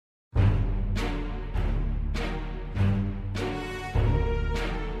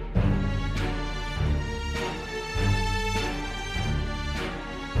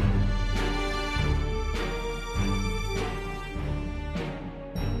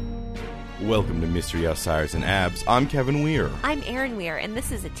Welcome to Mystery Outsiders and Abs. I'm Kevin Weir. I'm Erin Weir, and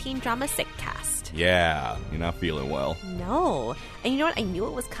this is a teen drama sickcast. Yeah, you're not feeling well. No. And you know what? I knew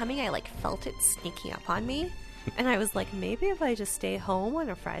it was coming. I, felt it sneaking up on me. And I was like, maybe if I just stay home on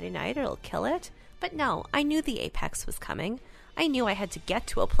a Friday night, it'll kill it. But no, I knew the apex was coming. I knew I had to get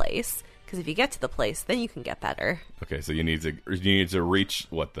to a place, because if you get to the place, then you can get better. Okay, so you need to reach,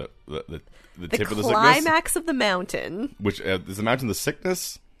 what, the tip of the sickness? The climax of the mountain. Which, is the mountain the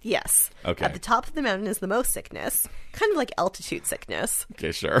sickness? Yes. Okay. At the top of the mountain is the most sickness. Kind of like altitude sickness.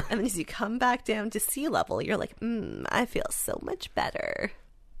 Okay, sure. And then as you come back down to sea level, you're like, I feel so much better.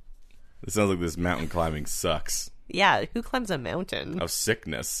 It sounds like this mountain climbing sucks. Yeah, who climbs a mountain? Of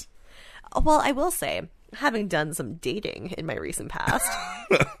sickness. Well, I will say, having done some dating in my recent past,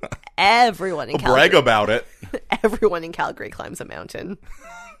 everyone in Calgary... Brag about it. Everyone in Calgary climbs a mountain.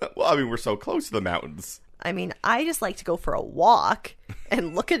 Well, I mean, we're so close to the mountains. I mean, I just like to go for a walk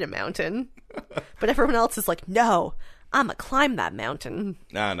and look at a mountain. But everyone else is like, no, I'm going to climb that mountain.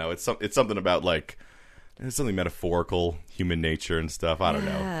 No, it's something about, it's something metaphorical, human nature and stuff. I don't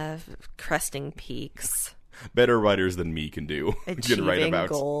know. Cresting peaks. Better writers than me can do. Achieving write about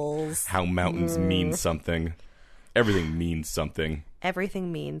goals. How mountains mean something. Everything means something.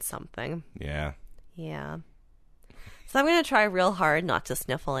 Everything means something. Yeah. Yeah. So I'm going to try real hard not to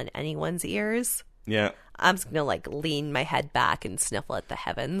sniffle in anyone's ears. Yeah. I'm just going to lean my head back and sniffle at the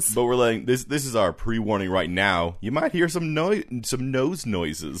heavens. But we're this is our pre-warning right now. You might hear some nose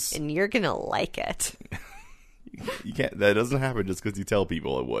noises. And you're going to like it. You can't. That doesn't happen just because you tell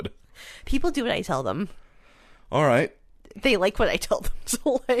people it would. People do what I tell them. All right. They like what I tell them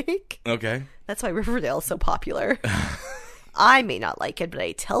to like. Okay. That's why Riverdale is so popular. I may not like it, but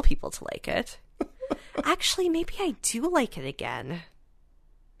I tell people to like it. Actually, maybe I do like it again.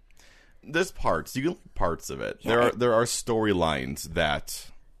 There's parts. You can like parts of it. Yeah, there are storylines that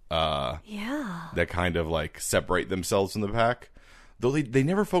that kind of separate themselves from the pack. Though they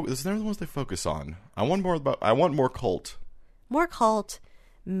never focus. They're the ones they focus on. I want more cult. More cult.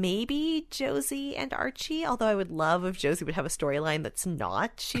 Maybe Josie and Archie. Although I would love if Josie would have a storyline that's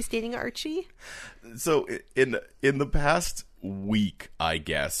not she's dating Archie. So in the past week, I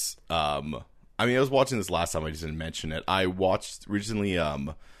guess. I mean, I was watching this last time. I just didn't mention it. I recently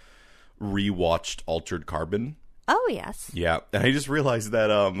rewatched Altered Carbon. Oh, yes. Yeah, and I just realized that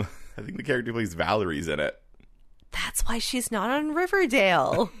I think the character who plays Valerie's in it. That's why she's not on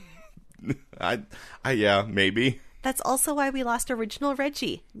Riverdale. Yeah, maybe. That's also why we lost original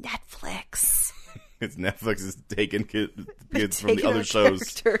Reggie. Netflix. It's Netflix is taking kids from the other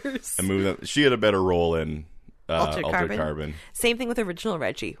shows and moving them. She had a better role in Altered Carbon. Same thing with original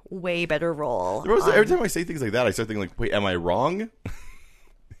Reggie. Way better role. Every time I say things like that, I start thinking wait, am I wrong?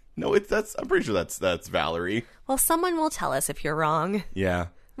 No, I'm pretty sure that's Valerie. Well, someone will tell us if you're wrong. Yeah.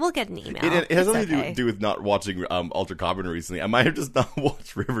 We'll get an email. It has nothing to do with not watching Altered Carbon recently. I might have just not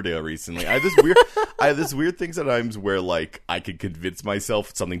watched Riverdale recently. I have this weird thing sometimes where I could convince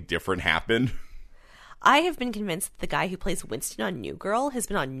myself something different happened. I have been convinced that the guy who plays Winston on New Girl has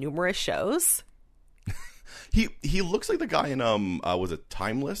been on numerous shows. He looks like the guy in was it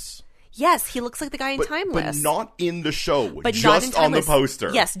Timeless? Yes, he looks like the guy in Timeless. But not in the show. But just on the poster.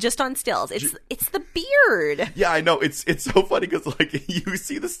 Yes, just on stills. It's the beard. Yeah, I know. It's so funny because you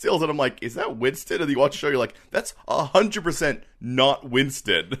see the stills and I'm like, is that Winston? And you watch the show, you're like, that's 100% not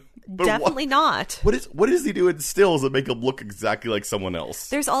Winston. But definitely not. What is he doing stills that make him look exactly like someone else?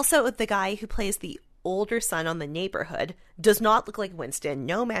 There's also the guy who plays the older son on The Neighborhood. Does not look like Winston.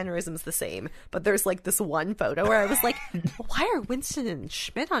 No mannerisms the same. But there's this one photo where I was like, why are Winston and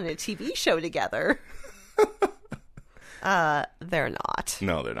Schmidt on a TV show together? They're not.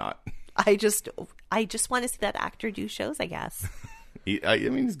 No, they're not. I just want to see that actor do shows, I guess. I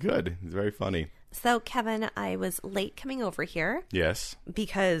mean, he's good. He's very funny. So, Kevin, I was late coming over here. Yes.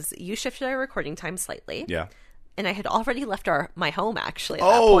 Because you shifted our recording time slightly. Yeah. And I had already left my home, actually, at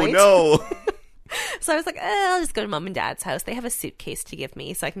that point. Oh, no. So I was like, I'll just go to Mom and Dad's house. They have a suitcase to give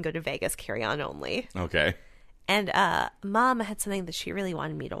me so I can go to Vegas carry-on only. Okay. And Mom had something that she really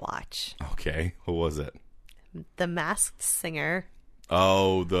wanted me to watch. Okay. What was it? The Masked Singer.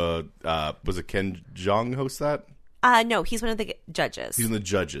 Oh, was it Ken Jeong host that? No, he's one of the judges. He's one of the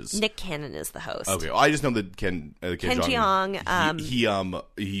judges. Nick Cannon is the host. Okay, well, I just know that Ken Jeong.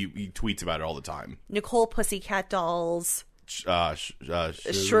 He tweets about it all the time. Nicole Pussycat Dolls. Schwinger.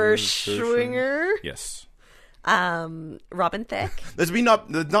 Yes. Robin Thicke. That's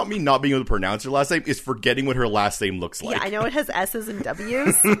not me not being able to pronounce her last name. It's forgetting what her last name looks like. Yeah, I know it has S's and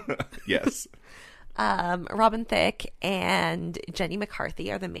W's. Yes. Robin Thicke and Jenny McCarthy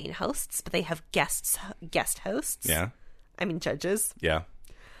are the main hosts, but they have guest hosts. Yeah. I mean, judges. Yeah.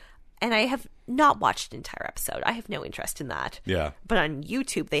 And I have not watched an entire episode. I have no interest in that. Yeah. But on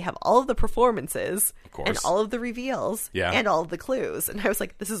YouTube, they have all of the performances Of course. and all of the reveals and all of the clues. And I was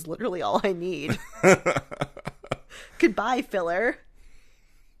like, this is literally all I need. Goodbye, filler.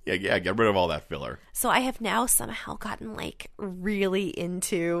 Yeah, get rid of all that filler. So I have now somehow gotten like really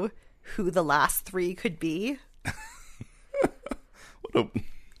into who the last three could be.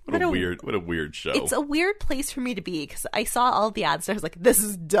 What a weird show. It's a weird place for me to be because I saw all the ads and I was like, this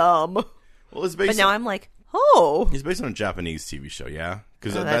is dumb. Well, it's based but now I'm like, oh. It's based on a Japanese TV show, yeah?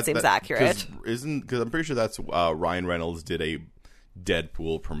 That seems accurate. Because I'm pretty sure that's Ryan Reynolds did a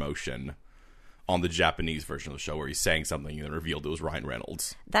Deadpool promotion on the Japanese version of the show where he sang something and then revealed it was Ryan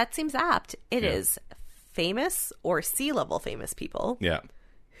Reynolds. That seems apt. It is famous or C-level famous people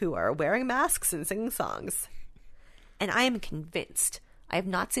who are wearing masks and singing songs. And I am convinced. I have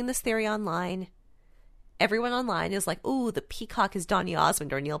not seen this theory online. Everyone online is like, ooh, the peacock is Donny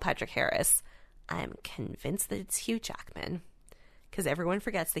Osmond or Neil Patrick Harris. I'm convinced that it's Hugh Jackman. Because everyone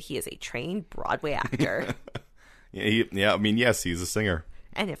forgets that he is a trained Broadway actor. Yes, he's a singer.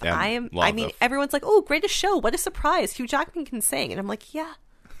 And if everyone's like, oh, greatest show. What a surprise. Hugh Jackman can sing. And I'm like, yeah,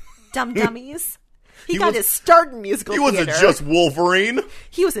 dummies. He got his start in musical theater. He wasn't just Wolverine.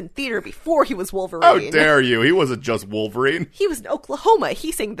 He was in theater before he was Wolverine. How dare you? He wasn't just Wolverine. He was in Oklahoma.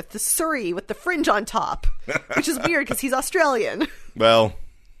 He sang the Thesauri with the fringe on top, which is weird because he's Australian. Well,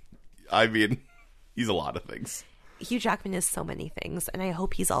 I mean, he's a lot of things. Hugh Jackman is so many things, and I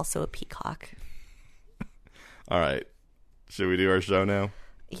hope he's also a peacock. All right. Should we do our show now?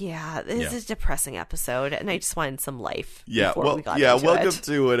 Yeah, this is a depressing episode, and I just wanted some life. Yeah, welcome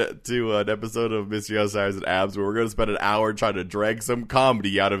to an episode of Mystery Outsiders and Abs, where we're going to spend an hour trying to drag some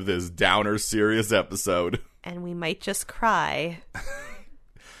comedy out of this downer, serious episode. And we might just cry,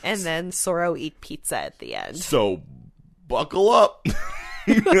 and then Sorrow eat pizza at the end. So, buckle up.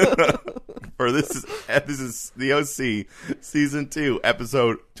 For this is the OC Season 2,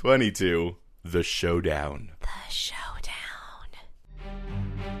 Episode 22, The Showdown. The Showdown.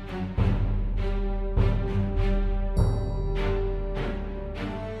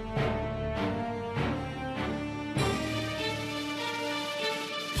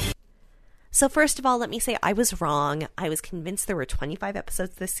 So first of all, let me say I was wrong. I was convinced there were 25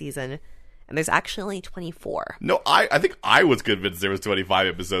 episodes this season, and there's actually only 24. No, I think I was convinced there was 25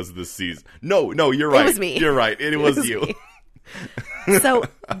 episodes this season. No, you're right. It was me. You're right. It was you. So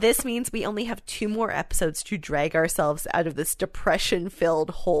this means we only have 2 more episodes to drag ourselves out of this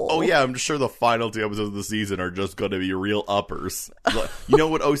depression-filled hole. Oh yeah, I'm sure the final 2 episodes of the season are just going to be real uppers. You know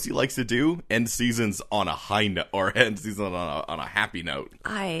what OC likes to do? End seasons on a high note, or end season on a happy note.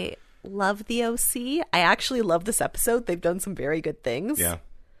 I love the OC. I actually love this episode. They've done some very good things. Yeah.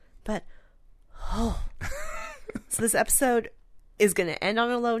 But, so this episode is going to end on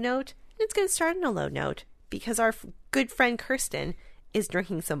a low note, and it's going to start on a low note, because our good friend Kirsten is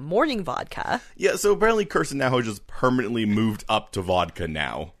drinking some morning vodka. Yeah, so apparently Kirsten now has just permanently moved up to vodka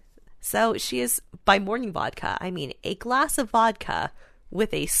now. So she is, by morning vodka, I mean a glass of vodka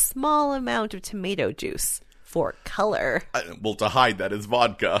with a small amount of tomato juice for color. Well, to hide that is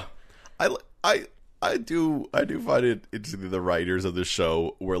vodka. I do find it interesting that the writers of the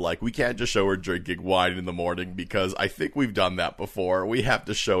show were like, we can't just show her drinking wine in the morning because I think we've done that before. We have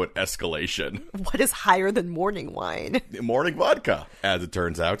to show an escalation. What is higher than morning wine? Morning vodka, as it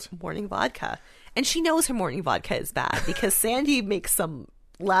turns out. Morning vodka. And she knows her morning vodka is bad because Sandy makes some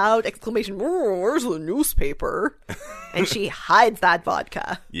loud exclamation, where's the newspaper? And she hides that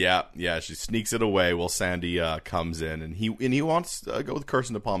vodka. Yeah, she sneaks it away while Sandy comes in, and he wants to go with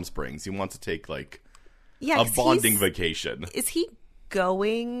Kirsten to Palm Springs. He wants to take a bonding vacation. Is he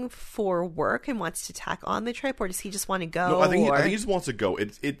going for work and wants to tack on the trip, or does he just want to go? No, I think he just wants to go.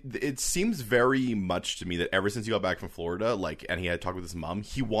 It seems very much to me that ever since he got back from Florida, and he had talked with his mom,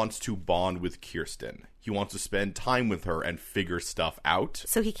 he wants to bond with Kirsten. He wants to spend time with her and figure stuff out.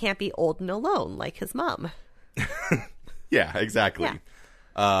 So he can't be old and alone like his mom. Yeah, exactly.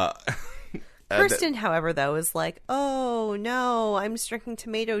 Yeah. Kirsten, however, though, is like, oh, no, I'm just drinking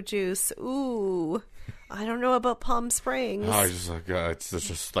tomato juice. Ooh, I don't know about Palm Springs. Oh, it's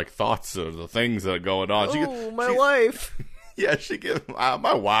just like thoughts of the things that are going on. My wife. Yeah, she gives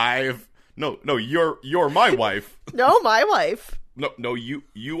my wife. No, you're my wife. No, my wife. No,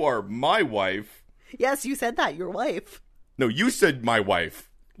 you are my wife. Yes, you said that, your wife. No, you said my wife.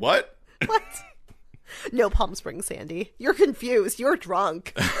 What? What? No, Palm Springs, Sandy. You're confused. You're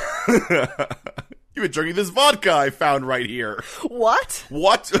drunk. You've been drinking this vodka I found right here. What?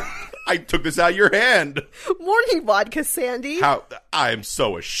 What? I took this out of your hand. Morning vodka, Sandy. I am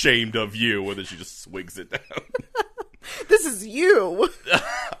so ashamed of you. And then she just swigs it down. This is you.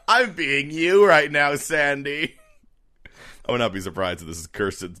 I'm being you right now, Sandy. I would not be surprised if this is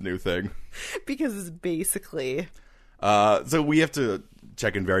Kirsten's new thing. Because it's basically... So we have to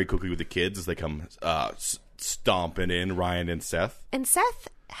check in very quickly with the kids as they come stomping in, Ryan and Seth. And Seth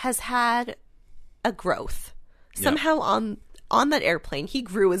has had a growth. Somehow on that airplane, he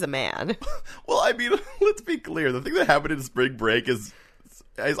grew as a man. Well, I mean, let's be clear. The thing that happened in spring break is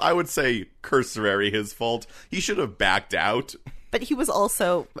I would say, cursory his fault. He should have backed out. But he was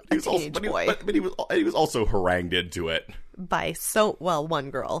also a teenage boy. But he was also harangued into it. By one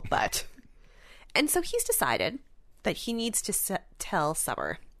girl, but... And so he's decided that he needs to tell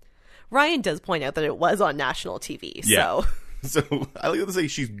Summer. Ryan does point out that it was on national TV, yeah. So I like to say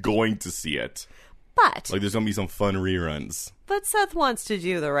she's going to see it. But... Like, there's going to be some fun reruns. But Seth wants to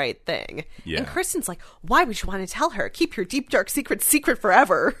do the right thing. Yeah. And Kristen's like, why would you want to tell her? Keep your deep, dark secret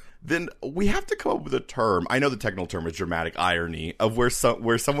forever. Then we have to come up with a term. I know the technical term is dramatic irony of where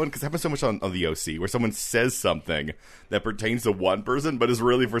someone, because it happens so much on the OC, where someone says something that pertains to one person, but is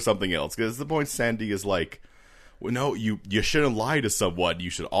really for something else. Because the point Sandy is like, well, no, you shouldn't lie to someone. You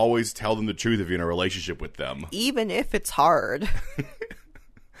should always tell them the truth if you're in a relationship with them. Even if it's hard.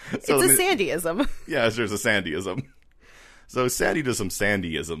 So it's a Sandyism. Yeah, there's a Sandyism. So Sandy does some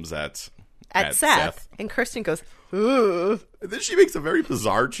Sandyisms at Seth. And Kirsten goes, ugh. And then she makes a very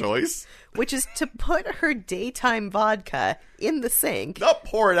bizarre choice. Which is to put her daytime vodka in the sink. Not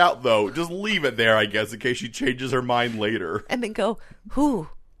pour it out, though. Just leave it there, I guess, in case she changes her mind later. And then go,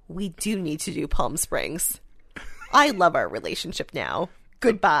 we do need to do Palm Springs. I love our relationship now.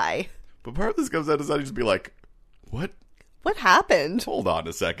 Goodbye. But part of this comes out as I just be like, what? What happened? Hold on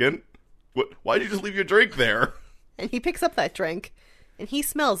a second. Why'd you just leave your drink there? And he picks up that drink, and he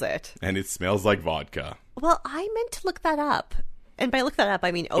smells it. And it smells like vodka. Well, I meant to look that up. And by look that up,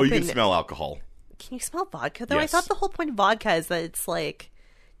 I mean open... Oh, you can smell alcohol. Can you smell vodka, though? Yes. I thought the whole point of vodka is that it's, like,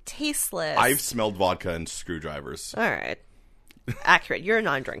 tasteless. I've smelled vodka and screwdrivers. All right. Accurate. You're a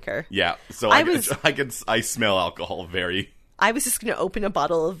non-drinker. Yeah, so I smell alcohol very... I was just going to open a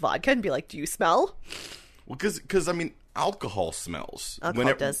bottle of vodka and be like, do you smell? Well, because I mean, alcohol smells.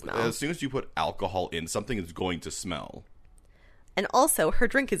 Alcohol does smell. As soon as you put alcohol in something, it's going to smell. And also, her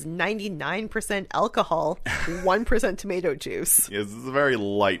drink is 99% alcohol, 1% tomato juice. Yes, it's a very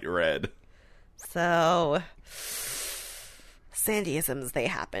light red. So, Sandyisms, they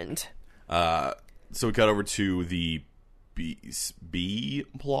happened. So we cut over to the B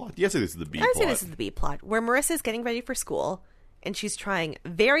plot? Yes, this is the B plot. I would say this is the B plot, where Marissa's getting ready for school, and she's trying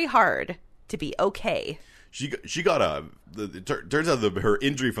very hard to be okay. She got it turns out her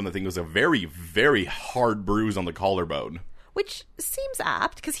injury from the thing was a very, very hard bruise on the collarbone. Which seems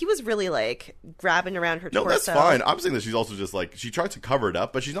apt, because he was really, like, grabbing around her torso. No, that's fine. I'm saying that she's also just, like, she tries to cover it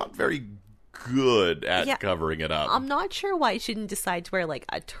up, but she's not very good at covering it up. I'm not sure why she didn't decide to wear, like,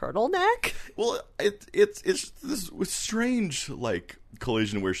 a turtleneck. Well, it's this strange, like,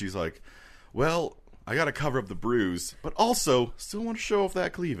 collision where she's like, well, I gotta cover up the bruise, but also still want to show off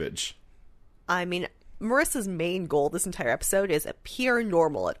that cleavage. I mean, Marissa's main goal this entire episode is appear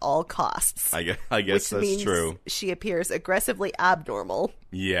normal at all costs. I guess which that's means true. She appears aggressively abnormal.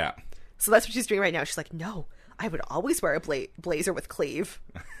 Yeah. So that's what she's doing right now. She's like, no, I would always wear a blazer with cleave.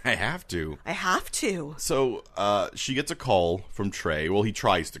 I have to. So, she gets a call from Trey. Well, he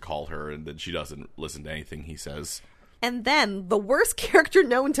tries to call her, and then she doesn't listen to anything he says. And then, the worst character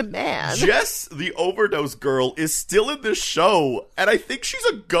known to man. Jess, the overdose girl, is still in this show, and I think she's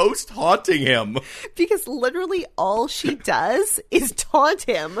a ghost haunting him. Because literally all she does is taunt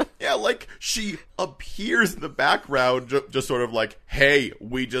him. Yeah, like, she appears in the background, just sort of like, hey,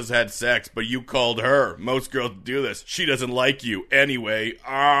 we just had sex, but you called her. Most girls do this. She doesn't like you. Anyway,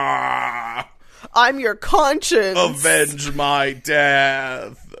 I'm your conscience. Avenge my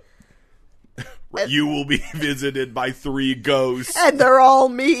death. You will be visited by 3 ghosts. And they're all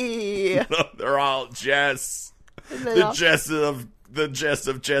me. They're all Jess. The Jess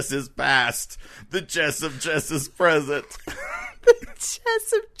of Jess's past. The Jess of Jess's present. The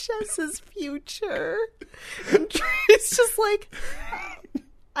Jess of Jess's future. And Trey's just like,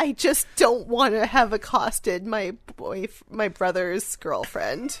 I just don't want to have accosted my brother's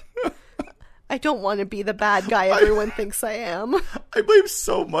girlfriend. I don't want to be the bad guy everyone thinks I am. I blame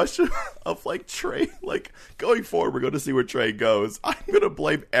so much of, like, Trey. Like, going forward, we're going to see where Trey goes. I'm going to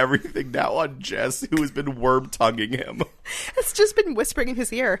blame everything now on Jess, who has been worm-tonguing him. It's just been whispering in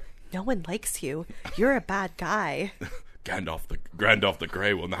his ear, no one likes you. You're a bad guy. Gandalf the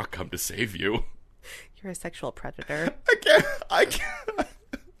Grey will not come to save you. You're a sexual predator. I can't.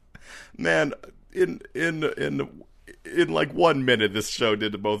 Man, in in like 1 minute, this show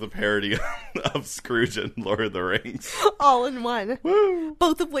did both a parody of Scrooge and Lord of the Rings. All in one. Woo!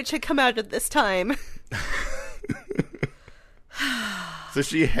 Both of which had come out at this time. So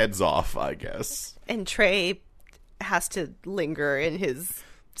she heads off, I guess. And Trey has to linger in his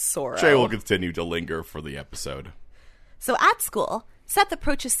sorrow. Trey will continue to linger for the episode. So at school, Seth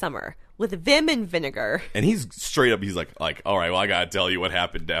approaches Summer with vim and vinegar. And he's straight up, he's like, all right, well, I gotta tell you what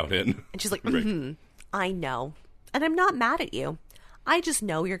happened down in. And she's like, I know. And I'm not mad at you. I just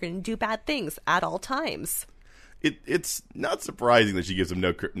know you're going to do bad things at all times. It's not surprising that she gives him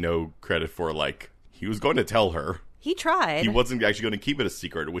no credit for, like, he was going to tell her. He tried. He wasn't actually going to keep it a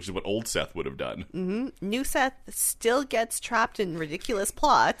secret, which is what old Seth would have done. Mm-hmm. New Seth still gets trapped in ridiculous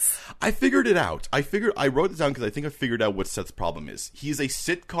plots. I figured it out. I wrote it down because I think I figured out what Seth's problem is. He's a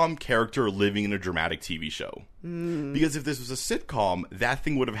sitcom character living in a dramatic TV show. Because if this was a sitcom, that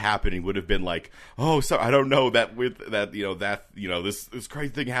thing would have happened and would have been like, oh, sorry, I don't know this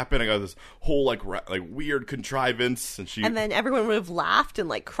crazy thing happened. I got this whole like weird contrivance, and then everyone would have laughed and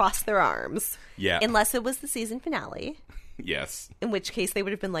like crossed their arms. Yeah, unless it was the season finale. Yes, in which case they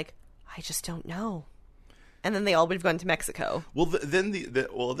would have been like, I just don't know, and then they all would have gone to Mexico. Well, then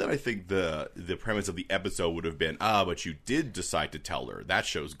I think the premise of the episode would have been, but you did decide to tell her. That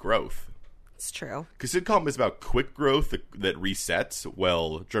shows growth. It's true. Because sitcom is about quick growth that resets.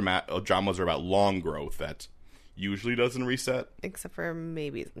 Well, dramas are about long growth that usually doesn't reset. Except for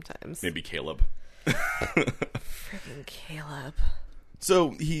maybe sometimes. Maybe Caleb. Freaking Caleb.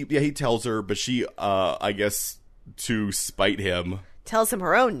 So he tells her, but she, I guess, to spite him, tells him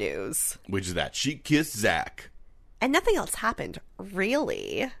her own news. Which is that she kissed Zack. And nothing else happened,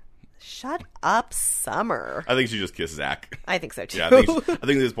 really. Shut up, Summer. I think she just kissed Zack. I think so, too. Yeah, I think at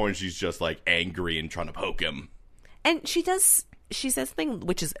this point she's just, like, angry and trying to poke him. And she says something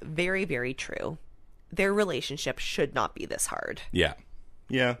which is very, very true. Their relationship should not be this hard. Yeah.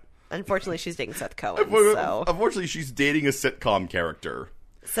 Yeah. Unfortunately, she's dating Seth Cohen, so... Unfortunately, she's dating a sitcom character.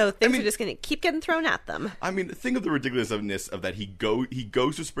 So things are just going to keep getting thrown at them. I mean, think of the ridiculousness of that. He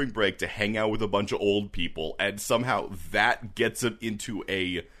goes to spring break to hang out with a bunch of old people, and somehow that gets him into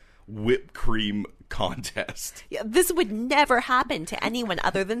a whipped cream contest. Yeah, this would never happen to anyone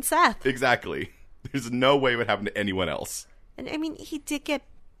other than Seth. Exactly. There's no way it would happen to anyone else. And I mean, he did get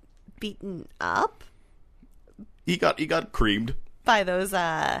beaten up. He got creamed by those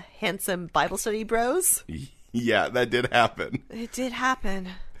handsome Bible study bros. Yeah, that did happen. It did happen.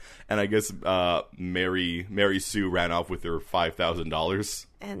 And I guess Mary Sue ran off with her $5,000.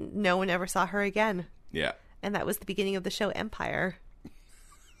 And no one ever saw her again. Yeah. And that was the beginning of the show Empire.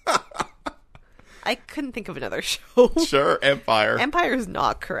 I couldn't think of another show. Sure, Empire. Empire is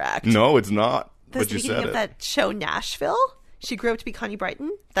not correct. No, it's not. That's the beginning of that show Nashville. She grew up to be Connie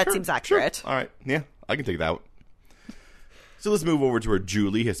Brighton. That seems accurate. Sure. All right. Yeah, I can take that one. So let's move over to where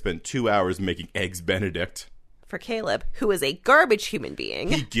Julie has spent 2 hours making Eggs Benedict. For Caleb, who is a garbage human being.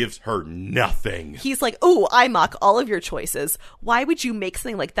 He gives her nothing. He's like, oh, I mock all of your choices. Why would you make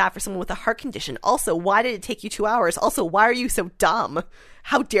something like that for someone with a heart condition? Also, why did it take you 2 hours? Also, why are you so dumb?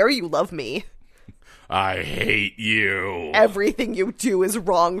 How dare you love me? I hate you. Everything you do is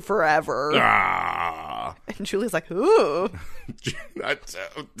wrong forever. Ah. And Julie's like, ooh.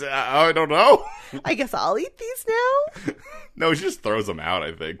 I don't know. I guess I'll eat these now? No, she just throws them out,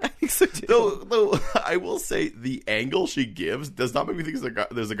 I think. I think so, too. Though I will say, the angle she gives does not make me think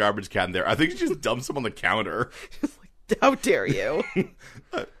there's a garbage can there. I think she just dumps them on the counter. Just like, how dare you?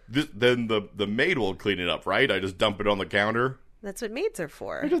 Then the maid will clean it up, right? I just dump it on the counter. That's what maids are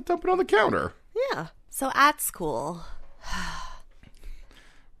for. I just dump it on the counter. Yeah. So at school,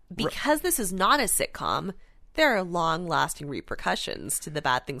 because this is not a sitcom, there are long-lasting repercussions to the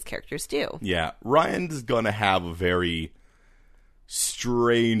bad things characters do. Yeah. Ryan's going to have a very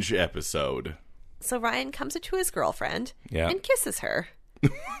strange episode. So Ryan comes up to his girlfriend and kisses her.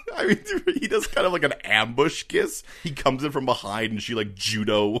 I mean, he does kind of like an ambush kiss. He comes in from behind and she like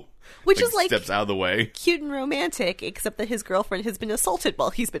judo. Which is like steps out of the way. Cute and romantic, except that his girlfriend has been assaulted while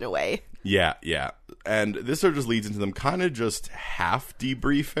he's been away. Yeah, yeah. And this sort of just leads into them kind of just half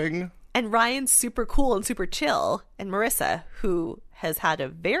debriefing. And Ryan's super cool and super chill. And Marissa, who has had a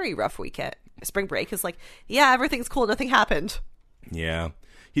very rough weekend, spring break, is like, yeah, everything's cool. Nothing happened. Yeah.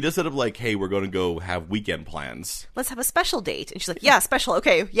 He does set up like, hey, we're going to go have weekend plans. Let's have a special date. And she's like, yeah, special.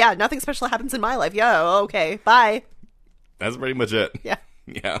 Okay. Yeah, nothing special happens in my life. Yeah, okay. Bye. That's pretty much it. Yeah.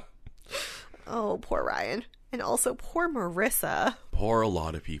 Yeah. Oh, poor Ryan. And also poor Marissa. Poor a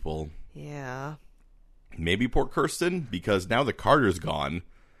lot of people. Yeah. Maybe poor Kirsten, because now the Carter's gone.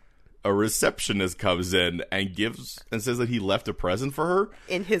 a receptionist comes in and says that he left a present for her.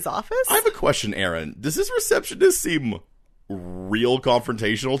 In his office? I have a question, Aaron. Does this receptionist seem real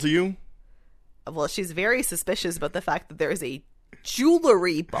confrontational to you? Well, she's very suspicious about the fact that there is a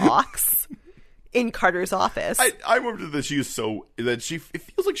jewelry box in Carter's office. I remember that she is it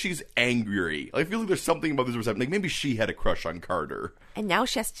feels like she's angry. I feel like there's something about this reception. Like maybe she had a crush on Carter. And now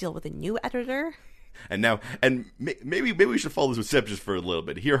she has to deal with a new editor. And maybe we should follow this receptionist for a little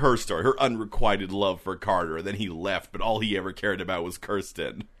bit. Hear her story, her unrequited love for Carter. And then he left, but all he ever cared about was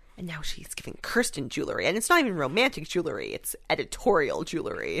Kirsten. And now she's giving Kirsten jewelry, and it's not even romantic jewelry; it's editorial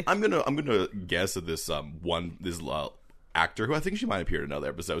jewelry. I'm gonna guess that this actor, who I think she might appear in another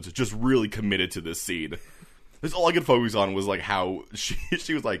episode, is just really committed to this scene. That's all I could focus on was like how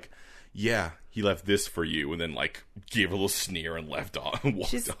she was like, yeah, he left this for you, and then like gave a little sneer and walked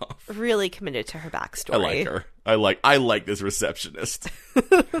She's off. Really committed to her backstory. I like her. I like this receptionist.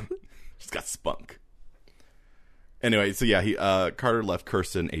 She's got spunk. Anyway, so yeah, Carter left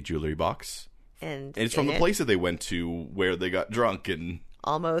Kirsten a jewelry box, and it's from the place that they went to where they got drunk and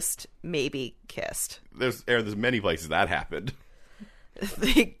almost maybe kissed. There's many places that happened.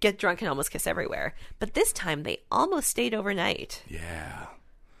 They get drunk and almost kiss everywhere, but this time they almost stayed overnight. Yeah.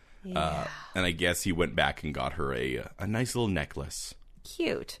 And I guess he went back and got her a nice little necklace.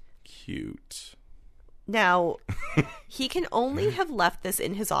 Cute. Now, he can only have left this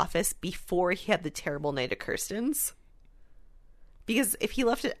in his office before he had the terrible night at Kirsten's. Because if he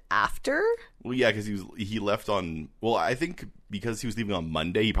left it after... Well, yeah, because he left on... Well, I think because he was leaving on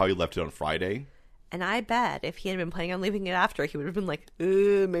Monday, he probably left it on Friday. And I bet if he had been planning on leaving it after, he would have been like,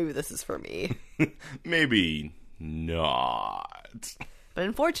 maybe this is for me. Maybe not. But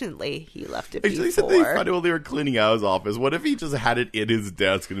unfortunately, he left it before. They said they found it while they were cleaning out his office. What if he just had it in his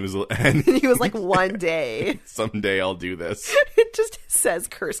desk and he was like, one day. Someday I'll do this. It just says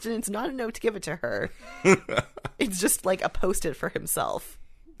Kirsten. It's not a note to give it to her. It's just like a post-it for himself.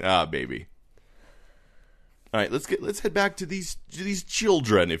 Ah, baby. All right, let's head back to these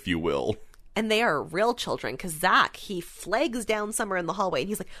children, if you will. And they are real children, because Zack, he flags down Summer in the hallway, and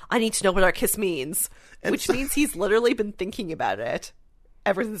he's like, I need to know what our kiss means. Which means he's literally been thinking about it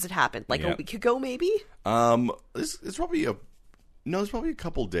ever since it happened. Like a week ago, maybe? It's probably it's probably a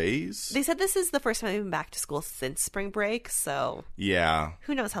couple days. They said this is the first time they've been back to school since spring break, so... Yeah.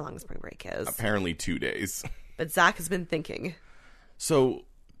 Who knows how long spring break is. Apparently 2 days. But Zack has been thinking. So...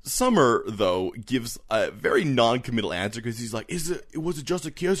 Summer, though, gives a very non-committal answer because he's like, was it just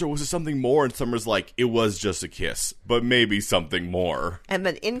a kiss or was it something more? And Summer's like, it was just a kiss, but maybe something more. And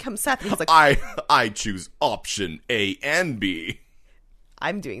then in comes Seth and he's like, I choose option A and B.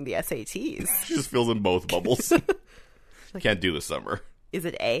 I'm doing the SATs. She just fills in both bubbles. Like, can't do this, Summer. Is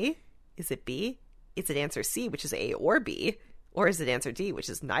it A? Is it B? Is it answer C, which is A or B? Or is it answer D, which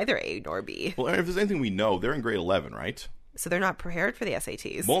is neither A nor B? Well, if there's anything we know, they're in grade 11, right? So they're not prepared for the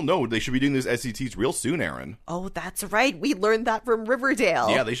SATs. Well, no, they should be doing these SATs real soon, Aaron. Oh, that's right. We learned that from Riverdale.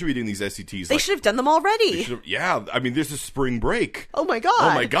 Yeah, they should be doing these SATs. They should have done them already. Yeah, I mean, this is spring break. Oh, my God.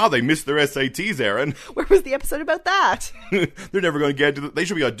 Oh, my God, they missed their SATs, Aaron. Where was the episode about that? They're never going to get to they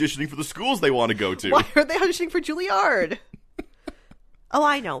should be auditioning for the schools they want to go to. Why are they auditioning for Juilliard? Oh,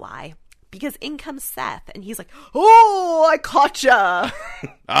 I know why. Because in comes Seth, and he's like, oh, I caught ya.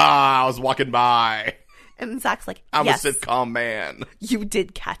 I was walking by. And Zack's like, I'm yes, a sitcom man. You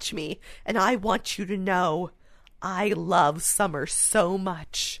did catch me. And I want you to know I love Summer so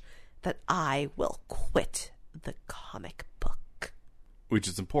much that I will quit the comic book. Which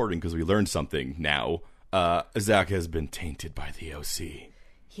is important because we learned something now. Zack has been tainted by the OC.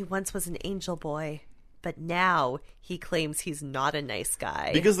 He once was an angel boy, but now he claims he's not a nice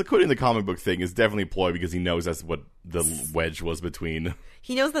guy. Because the quitting the comic book thing is definitely a ploy because he knows that's what the wedge was between.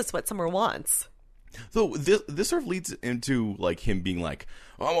 He knows that's what Summer wants. So this sort of leads into like him being like,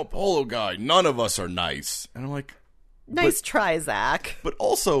 I'm a polo guy. None of us are nice. And I'm like, nice try, Zack. But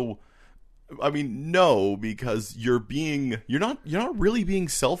also, I mean, no, because you're not really being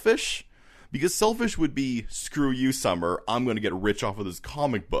selfish. Because selfish would be, screw you, Summer. I'm going to get rich off of this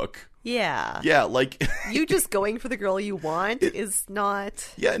comic book. Yeah. Yeah, like... you just going for the girl you want is not...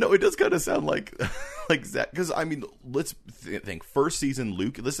 Yeah, no, it does kind of sound like Zack. Because, I mean, let's think. First season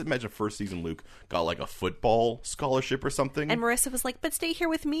Luke... Let's imagine first season Luke got, like, a football scholarship or something. And Marissa was like, but stay here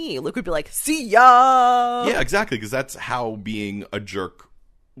with me. Luke would be like, see ya! Yeah, exactly, because that's how being a jerk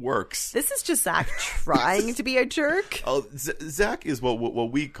works. This is just Zack trying to be a jerk. Oh, Zack is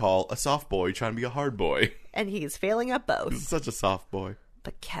what we call a soft boy trying to be a hard boy. And he's failing at both. He's such a soft boy.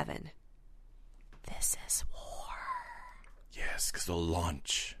 But Kevin, this is war. Yes, because the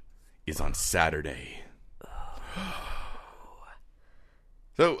launch is on Saturday.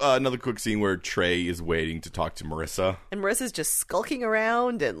 So, another quick scene where Trey is waiting to talk to Marissa. And Marissa's just skulking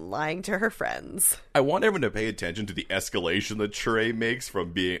around and lying to her friends. I want everyone to pay attention to the escalation that Trey makes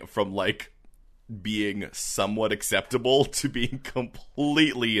from being somewhat acceptable to being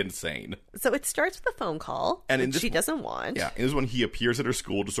completely insane. So it starts with a phone call, which she doesn't want. Yeah, and this is when he appears at her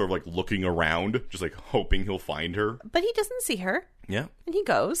school just sort of like looking around, just like hoping he'll find her. But he doesn't see her. Yeah. And he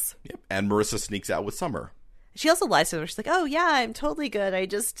goes. Yep. And Marissa sneaks out with Summer. She also lies to her. She's like, oh, yeah, I'm totally good. I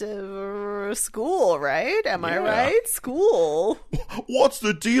just, school, right? Am I right? School. What's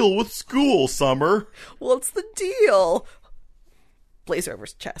the deal with school, Summer? What's the deal? Blazer over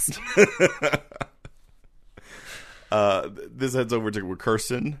his chest. This heads over to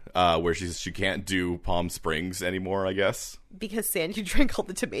Kirsten, where she can't do Palm Springs anymore, I guess. Because Sandy drank all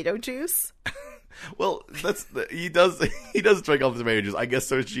the tomato juice? Well, he does drink all the tomato juice, I guess,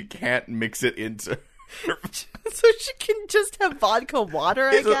 so she can't mix it into... So she can just have vodka water,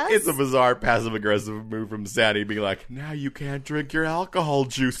 I guess? It's a bizarre passive-aggressive move from Sandy, being like, now you can't drink your alcohol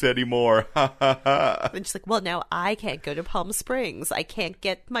juice anymore. And she's like, well, now I can't go to Palm Springs. I can't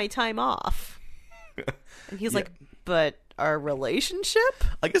get my time off. And he's like, but our relationship?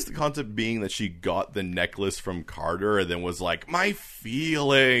 I guess the concept being that she got the necklace from Carter and then was like, my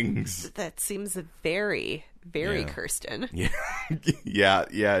feelings. That seems very, very Kirsten. Yeah.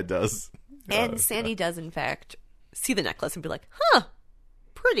 yeah, it does. And Sandy does, in fact, see the necklace and be like, huh,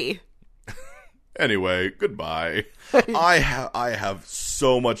 pretty. Anyway, goodbye. I have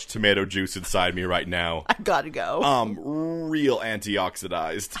so much tomato juice inside me right now. I gotta go. Real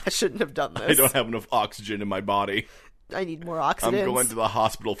antioxidized. I shouldn't have done this. I don't have enough oxygen in my body. I need more oxygens. I'm going to the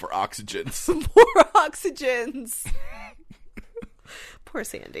hospital for oxygens. More oxygens. Poor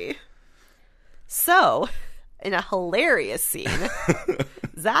Sandy. So... in a hilarious scene,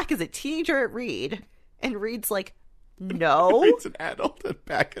 Zack is a teenager at Reid, and Reid's like, no. Reid's an adult and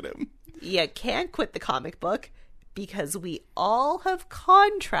back at him. You can't quit the comic book because we all have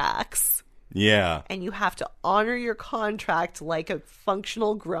contracts. Yeah. And you have to honor your contract like a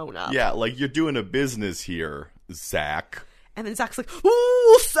functional grown-up. Yeah, like you're doing a business here, Zack. And then Zack's like,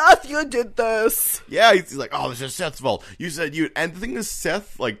 ooh, Seth, you did this. Yeah, he's like, oh, this is Seth's fault. You said you... And the thing is,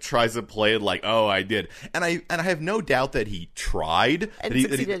 Seth, like, tries to play it like, oh, I did. And I have no doubt that he tried. And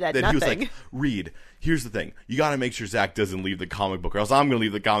succeeded at nothing. He was like, Reid, here's the thing. You gotta make sure Zack doesn't leave the comic book, or else I'm gonna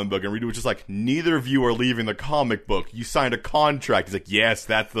leave the comic book. And Reid was just like, neither of you are leaving the comic book. You signed a contract. He's like, yes,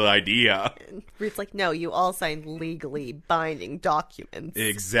 that's the idea. And Reid's like, no, you all signed legally binding documents.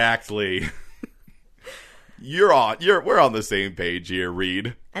 Exactly. We're on the same page here,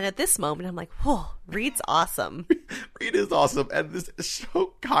 Reid. And at this moment, I'm like, whoa, Reid's awesome. Reid is awesome, and this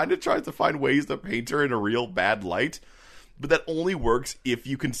show kind of tries to find ways to paint her in a real bad light, but that only works if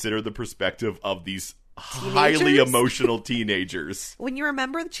you consider the perspective of these highly emotional teenagers. When you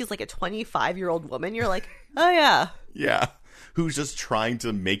remember that she's like a 25-year-old woman, you're like, oh yeah. Yeah. Who's just trying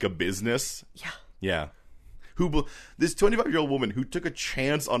to make a business. Yeah. Yeah. This 25-year-old woman who took a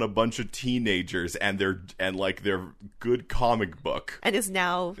chance on a bunch of teenagers and their good comic book, and is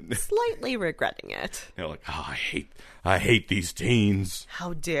now slightly regretting it. They're like, oh, I hate these teens.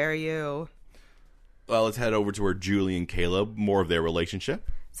 How dare you? Well, let's head over to where Julie and Caleb, more of their relationship.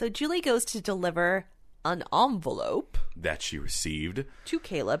 So Julie goes to deliver an envelope that she received to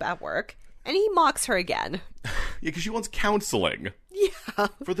Caleb at work, and he mocks her again. Yeah, because she wants counseling. Yeah.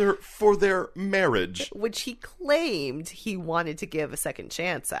 For their marriage. Which he claimed he wanted to give a second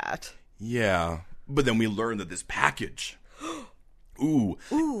chance at. Yeah. But then we learn that this package. Ooh.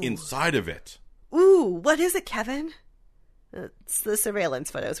 Inside of it. Ooh, what is it, Kevin? It's the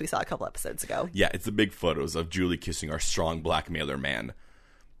surveillance photos we saw a couple episodes ago. Yeah, it's the big photos of Julie kissing our strong blackmailer man.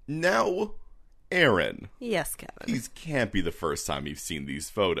 Now, Aaron. Yes, Kevin. These can't be the first time you've seen these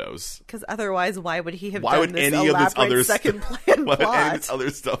photos. Because otherwise, why would he have done this elaborate second plan plot? Why would any of this other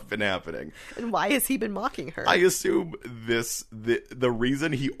stuff been happening? And why has he been mocking her? I assume the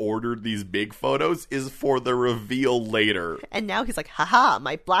reason he ordered these big photos is for the reveal later. And now he's like, haha,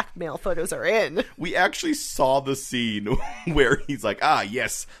 my blackmail photos are in. We actually saw the scene where he's like,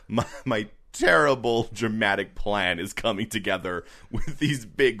 yes, my terrible dramatic plan is coming together with these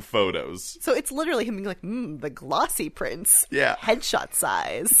big photos. So it's literally him being like, the glossy prints. Yeah. Headshot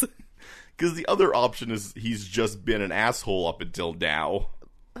size. Because the other option is he's just been an asshole up until now.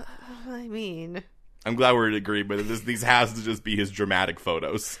 I mean... I'm glad we're in agreement that these has to just be his dramatic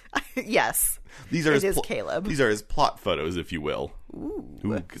photos. Yes. These are Caleb. These are his plot photos, if you will.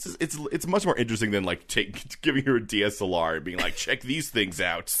 Ooh. It's much more interesting than like giving her a DSLR and being like, check these things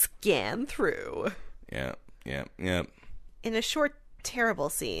out. Scan through. Yeah. In a short, terrible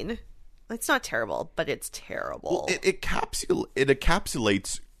scene, It's not terrible, but it's terrible. Well, it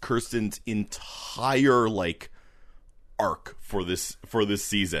encapsulates Kirsten's entire like arc for this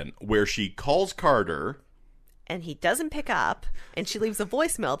season, where she calls Carter and he doesn't pick up, and she leaves a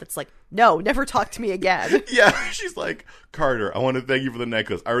voicemail that's like, "No, never talk to me again." Yeah, she's like, "Carter, I want to thank you for the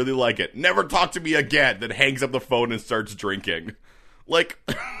necklace. I really like it. Never talk to me again." Then hangs up the phone and starts drinking. Like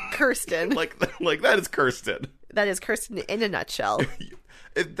Kirsten. like that is Kirsten. That is Kirsten in a nutshell.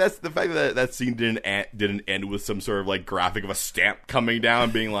 That's the fact that scene didn't end with some sort of like graphic of a stamp coming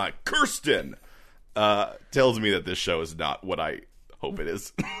down being like Kirsten tells me that this show is not what I hope it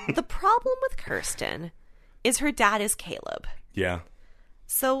is. The problem with Kirsten is her dad is Caleb. Yeah.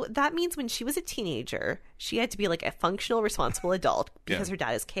 So that means when she was a teenager, she had to be like a functional, responsible adult because her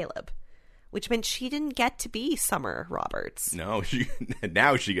dad is Caleb. Which meant she didn't get to be Summer Roberts. No,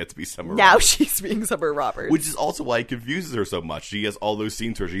 now she gets to be Summer Now Roberts. she's being Summer Roberts. Which is also why it confuses her so much. She has all those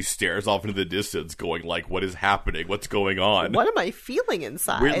scenes where she stares off into the distance going like, what is happening? What's going on? What am I feeling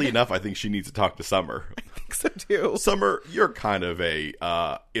inside? Weirdly enough, I think she needs to talk to Summer. I think so too. Summer, you're kind of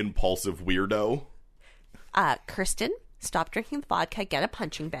a impulsive weirdo. Kirsten, stop drinking the vodka, get a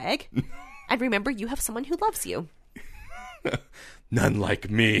punching bag. And remember, you have someone who loves you. None like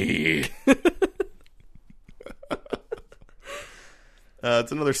me.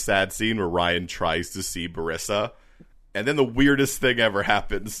 It's another sad scene where Ryan tries to see Marissa, and then the weirdest thing ever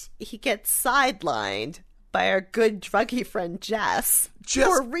happens. He gets sidelined by our good druggy friend Jess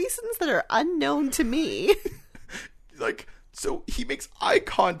for reasons that are unknown to me. Like, so he makes eye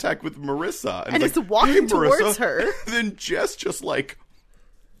contact with Marissa and is like, walking hey, Marissa. towards her. Then Jess just like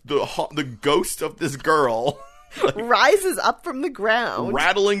the ghost of this girl rises up from the ground,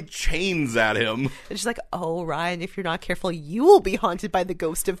 rattling chains at him. And she's like, "Oh, Ryan, if you're not careful, you will be haunted by the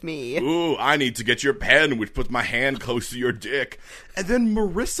ghost of me." Ooh, I need to get your pen, which puts my hand close to your dick. And then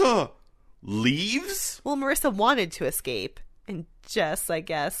Marissa leaves? Well, Marissa wanted to escape, and Jess, I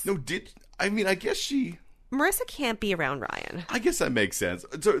guess. No, I guess she... Marissa can't be around Ryan. I guess that makes sense.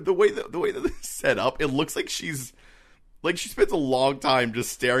 So the way that it's set up, it looks like she's... Like, she spends a long time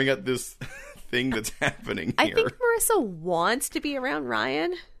just staring at this thing that's happening here. I think Marissa wants to be around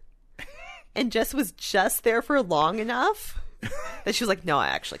Ryan, and Jess was just there for long enough that she was like, "No, I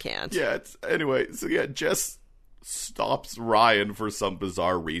actually can't." Yeah, anyway, so yeah, Jess stops Ryan for some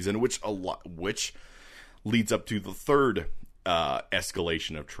bizarre reason, which leads up to the third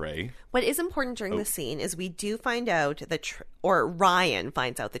escalation of Trey. What is important during the scene is we do find out that Ryan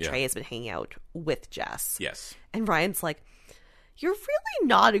finds out that Trey has been hanging out with Jess. Yes. And Ryan's like, "You're really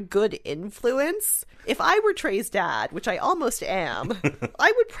not a good influence. If I were Trey's dad, which I almost am,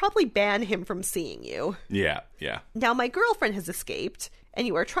 I would probably ban him from seeing you." Yeah, yeah. Now my girlfriend has escaped, and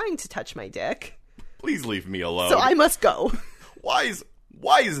you are trying to touch my dick. Please leave me alone. So I must go. Why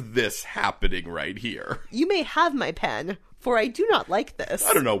is this happening right here? You may have my pen, for I do not like this.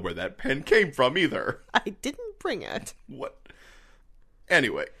 I don't know where that pen came from either. I didn't bring it. What?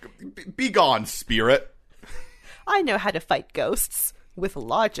 Anyway, be gone, spirit. I know how to fight ghosts. With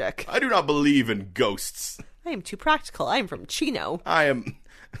logic. I do not believe in ghosts. I am too practical. I am from Chino. I am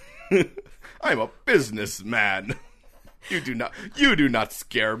a businessman. You do not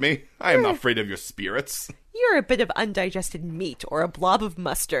scare me. I am not afraid of your spirits. You're a bit of undigested meat or a blob of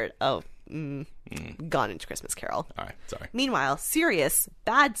mustard. Oh, Gone into Christmas Carol. All right, sorry. Meanwhile, serious,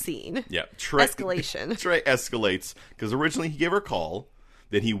 bad scene. Yeah, escalation. Trey escalates because originally he gave her a call,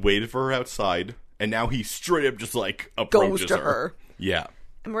 then he waited for her outside, and now he straight up just like approaches goes to her. Yeah.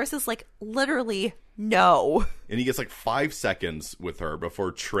 And Marissa's like, literally, no. And he gets like 5 seconds with her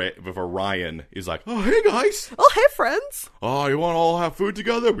before Ryan is like, "Oh, hey guys. Oh, hey friends. Oh, you want to all have food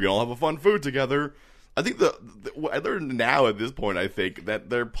together? We can all have a fun food together." I think I learned now at this point, I think, that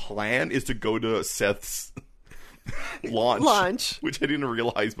their plan is to go to Seth's launch. Which I didn't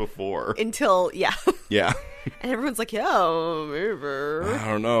realize before. Until, yeah. Yeah. And everyone's like, yeah, maybe. I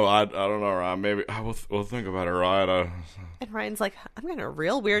don't know. I don't know, Ryan. Maybe we'll think about it, Ryan. And Ryan's like, I'm getting a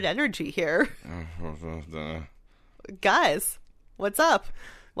real weird energy here. Guys, what's up?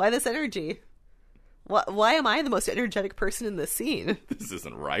 Why this energy? Why am I the most energetic person in this scene? This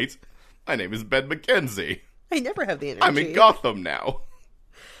isn't right. My name is Ben McKenzie. I never have the energy. I'm in Gotham now.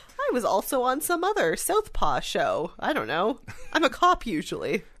 I was also on some other Southpaw show. I don't know. I'm a cop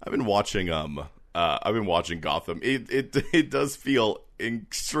usually. I've been watching Gotham. It does feel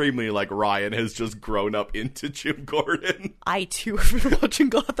extremely like Ryan has just grown up into Jim Gordon. I too have been watching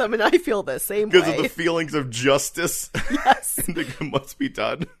Gotham, and I feel the same way. Because of the feelings of justice. Yes. That must be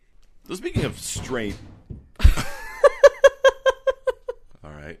done. So speaking of strange...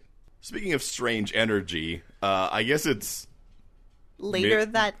 All right. Speaking of strange energy, I guess it's later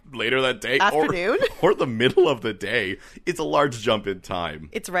that day afternoon? or the middle of the day. It's a large jump in time.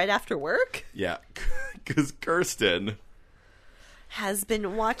 It's right after work? Yeah, because Kirsten has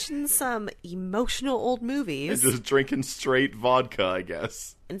been watching some emotional old movies. and just drinking straight vodka, I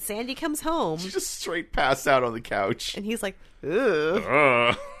guess. And Sandy comes home. She just straight passed out on the couch. And he's like,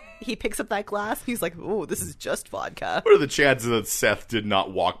 ugh. He picks up that glass. And he's like, oh, this is just vodka. What are the chances that Seth did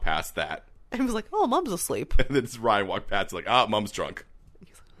not walk past that? And was like, oh, Mom's asleep. And then Ryan walked past like, Mom's drunk.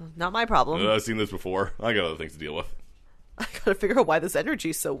 He's like, not my problem. I've seen this before. I got other things to deal with. I gotta figure out why this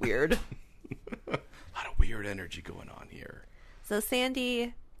energy's so weird. A lot of weird energy going on here. So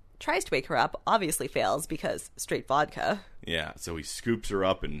Sandy tries to wake her up, obviously fails because straight vodka. Yeah, so he scoops her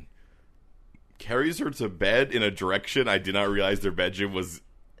up and carries her to bed in a direction I did not realize their bedroom was.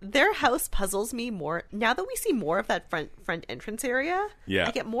 Their house puzzles me more. Now that we see more of that front entrance area, yeah.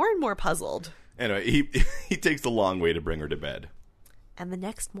 I get more and more puzzled. Anyway, he takes the long way to bring her to bed. And the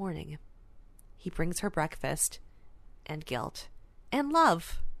next morning, he brings her breakfast and guilt and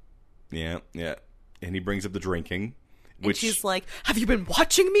love. Yeah. And he brings up the drinking. And she's like, have you been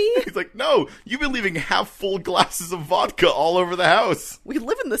watching me? He's like, no, you've been leaving half full glasses of vodka all over the house. We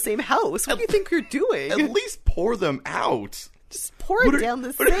live in the same house. What do you think you're doing? At least pour them out. Just pour it down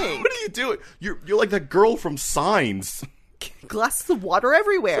the sink. What are you doing? You're like that girl from Signs. Glasses of water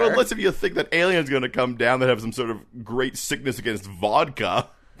everywhere. So unless if you think that alien's going to come down that have some sort of great sickness against vodka,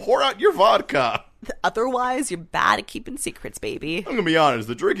 pour out your vodka. Otherwise, you're bad at keeping secrets, baby. I'm going to be honest.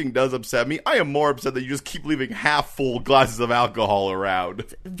 The drinking does upset me. I am more upset that you just keep leaving half full glasses of alcohol around.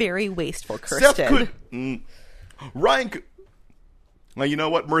 It's very wasteful, Kirsten. Seth could... Ryan could... Well, you know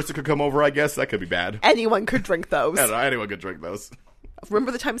what? Marissa could come over, I guess. That could be bad. Anyone could drink those. I don't know. Anyone could drink those.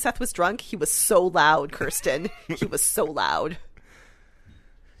 Remember the time Seth was drunk? He was so loud, Kirsten. He was so loud.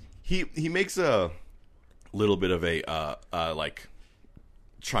 He makes a little bit of a, like,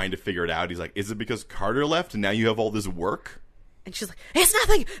 trying to figure it out. He's like, is it because Carter left and now you have all this work? And she's like, it's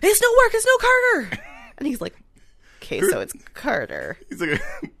nothing. It's no work. It's no Carter. And he's like, okay, so it's Carter. He's like,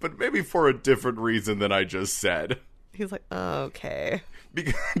 but maybe for a different reason than I just said. He's like, okay.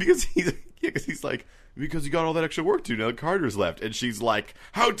 Because he's like, because you got all that extra work to do now that Carter's left. And she's like,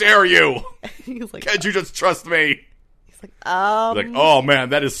 how dare you? He's like, can't you just trust me? He's like, like, oh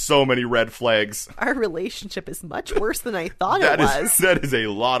man, that is so many red flags. Our relationship is much worse than I thought it was. That is a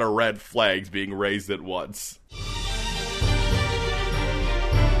lot of red flags being raised at once.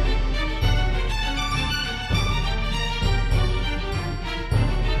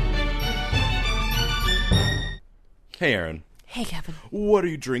 Hey, Aaron. Hey, Kevin. What are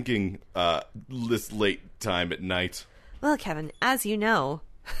you drinking this late time at night? Well, Kevin, as you know,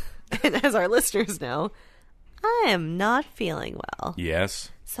 and as our listeners know, I am not feeling well. Yes.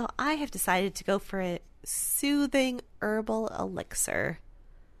 So I have decided to go for a soothing herbal elixir.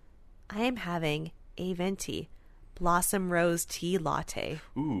 I am having a venti Blossom Rose Tea Latte.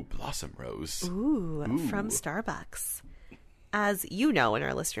 Ooh, Blossom Rose. Ooh. From Starbucks. As you know, and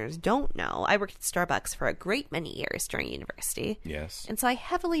our listeners don't know, I worked at Starbucks for a great many years during university. Yes. And so I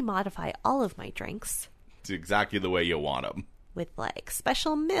heavily modify all of my drinks. It's exactly the way you want them. With like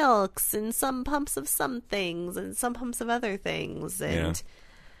special milks and some pumps of some things and some pumps of other things. And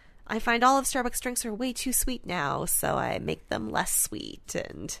I find all of Starbucks drinks are way too sweet now, so I make them less sweet.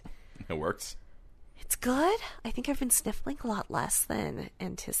 And it works. It's good. I think I've been sniffling a lot less than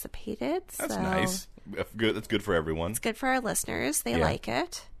anticipated. That's nice. Good. That's good for everyone. It's good for our listeners. They like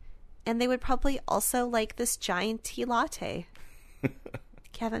it. And they would probably also like this giant tea latte.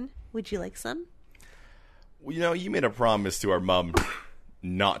 Kevin, would you like some? Well, you know, you made a promise to our mom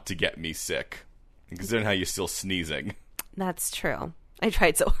not to get me sick. Considering how you're still sneezing. That's true. I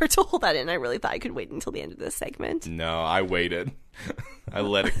tried so hard to hold that in. I really thought I could wait until the end of this segment. No, I waited. I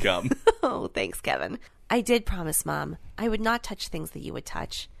let it come. Oh, thanks, Kevin. I did promise, Mom, I would not touch things that you would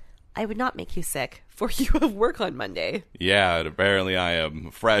touch. I would not make you sick, for you have work on Monday. Yeah, and apparently I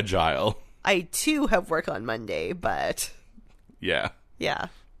am fragile. I, too, have work on Monday, but... Yeah. Yeah.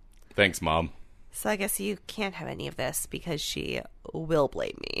 Thanks, Mom. So I guess you can't have any of this, because she will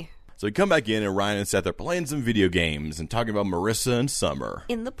blame me. So we come back in, and Ryan and Seth are playing some video games and talking about Marissa and Summer.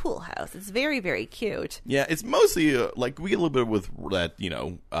 In the pool house. It's very, very cute. Yeah, it's mostly, like, we get a little bit with that, you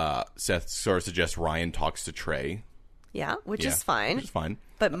know, Seth sort of suggests Ryan talks to Trey. Yeah, which is fine. Which is fine.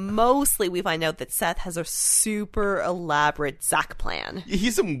 But mostly we find out that Seth has a super elaborate Zack plan.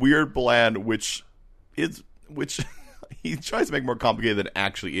 He's some weird plan, which he tries to make more complicated than it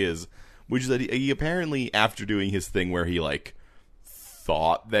actually is, which is that he apparently, after doing his thing where he, like,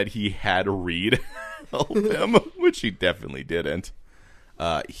 thought that he had Reid help him, which he definitely didn't,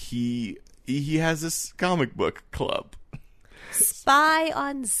 he has this comic book club. spy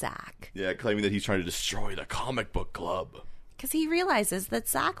on Zack. Yeah, claiming that he's trying to destroy the comic book club. Because he realizes that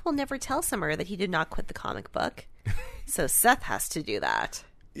Zack will never tell Summer that he did not quit the comic book. So Seth has to do that.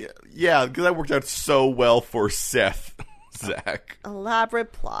 Yeah, because that worked out so well for Seth, Zack.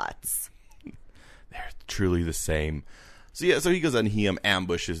 Elaborate plots. They're truly the same. So he goes and he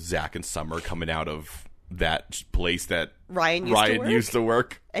ambushes Zack and Summer coming out of that place that Ryan used to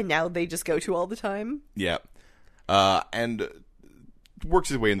work. And now they just go to all the time. Yeah. And works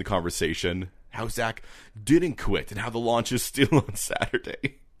his way in the conversation. How Zack didn't quit and how the launch is still on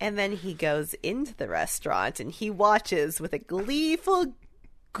Saturday. And then he goes into the restaurant and he watches with a gleeful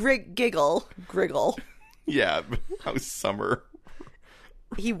griggle. Yeah, how Summer...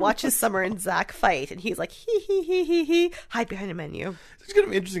 He watches Summer and Zack fight, and he's like, he, hide behind a menu. It's kind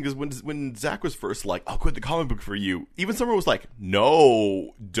of interesting, because when Zack was first like, I'll quit the comic book for you, even Summer was like,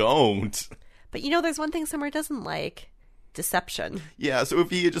 no, don't. But there's one thing Summer doesn't like. Deception. Yeah, so if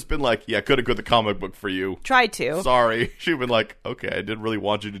he had just been like, yeah, could have quit the comic book for you. Tried to. Sorry. She'd have been like, okay, I didn't really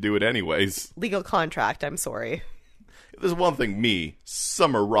want you to do it anyways. Legal contract, I'm sorry. If there's one thing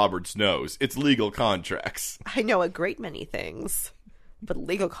Summer Roberts knows, it's legal contracts. I know a great many things. But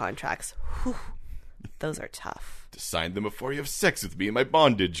legal contracts, whew, those are tough. To sign them before you have sex with me in my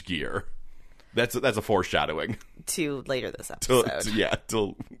bondage gear. That's a foreshadowing. To later this episode.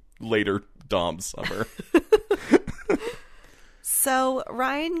 Till later Dom Summer. So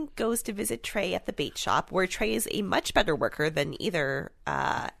Ryan goes to visit Trey at the bait shop, where Trey is a much better worker than either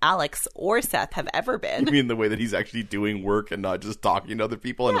Alex or Seth have ever been. You mean the way that he's actually doing work and not just talking to other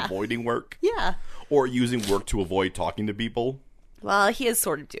people and avoiding work? Yeah. Or using work to avoid talking to people? Well, he is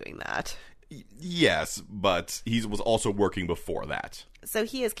sort of doing that. Yes, but he was also working before that. So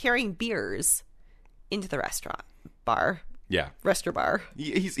he is carrying beers into the bar. Yeah. Restaurant bar.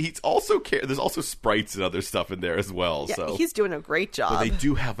 He's also there's also Sprites and other stuff in there as well. Yeah, so he's doing a great job. But they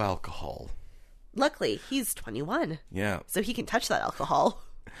do have alcohol. Luckily, he's 21. Yeah. So he can touch that alcohol.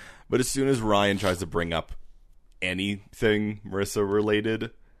 But as soon as Ryan tries to bring up anything Marissa related,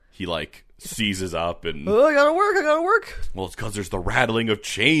 he seizes up and... Oh, I gotta work. Well, it's because there's the rattling of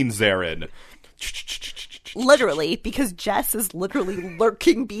chains, Aaron. Literally, because Jess is literally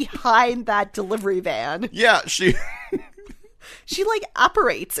lurking behind that delivery van. Yeah, she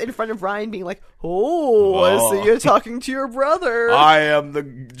apparates in front of Ryan being like, I see you talking to your brother. I am the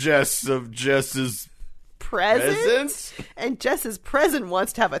Jess of Jess's present? And Jess's present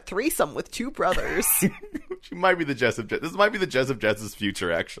wants to have a threesome with two brothers. She might be the Jess of Jess. This might be the Jess of Jess's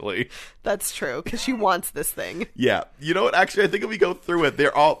future, actually. That's true, because she wants this thing. Yeah. You know what? Actually, I think if we go through it,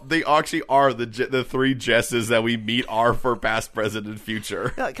 they actually are the three Jesses that we meet are for past, present, and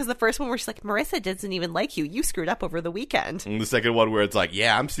future. Because the first one where she's like, Marissa doesn't even like you. You screwed up over the weekend. And the second one where it's like,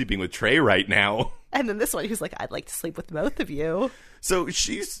 yeah, I'm sleeping with Trey right now. And then this one who's like, I'd like to sleep with both of you. So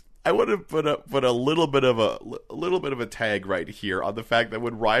I want to put a little bit of a tag right here on the fact that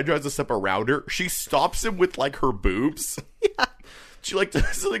when Ryan tries to step around her, she stops him with her boobs. Yeah, she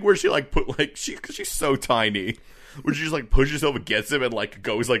does something where she she's so tiny, where she just pushes herself against him and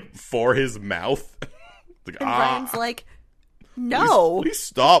goes for his mouth. Ryan's like, no, please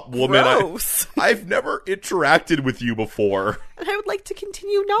stop, woman. Gross. I've never interacted with you before, and I would like to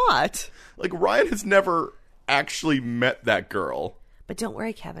continue not. Ryan has never actually met that girl. But don't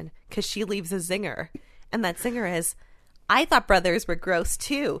worry, Kevin, because she leaves a zinger. And that zinger is, I thought brothers were gross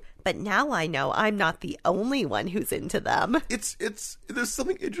too, but now I know I'm not the only one who's into them. There's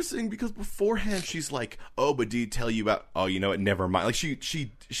something interesting because beforehand she's like, oh, but did he tell you about, oh, you know what, never mind.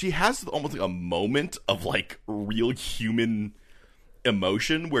 She has almost a moment of real human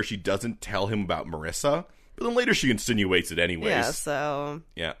emotion where she doesn't tell him about Marissa, but then later she insinuates it anyways. Yeah, so...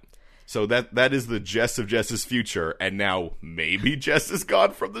 Yeah. So that is the Jess of Jess's future, and now maybe Jess is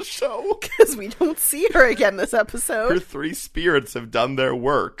gone from the show. Because we don't see her again this episode. Her three spirits have done their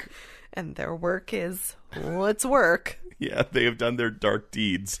work. And their work is, let's work. Yeah, they have done their dark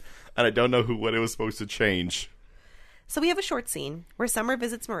deeds. And I don't know what it was supposed to change. So we have a short scene where Summer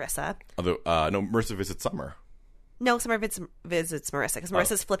visits Marissa. Although, no, Marissa visits Summer. No, Summer visits Marissa, because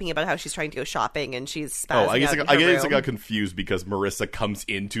Marissa's flipping about how she's trying to go shopping and she's spazzing out in her room. I got confused because Marissa comes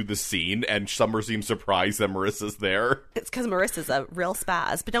into the scene and Summer seems surprised that Marissa's there. It's because Marissa's a real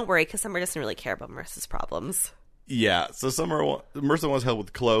spaz, but don't worry, because Summer doesn't really care about Marissa's problems. Yeah, so Marissa wants help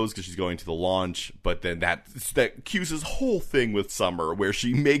with clothes because she's going to the launch, but then that cues this whole thing with Summer where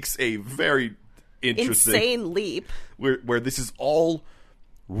she makes a very interesting... insane leap. Where this is all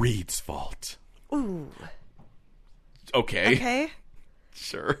Reid's fault. Ooh. Okay.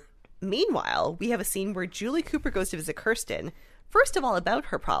 Sure. Meanwhile, we have a scene where Julie Cooper goes to visit Kirsten, first of all about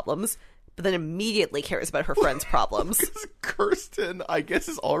her problems, but then immediately cares about her friend's problems. Because Kirsten, I guess,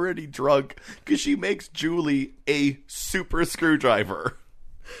 is already drunk because she makes Julie a super screwdriver.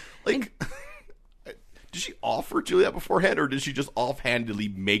 Like, did she offer Julie that beforehand, or did she just offhandedly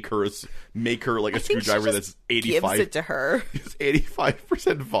make her like a screwdriver that's 85? Gives it to her. It's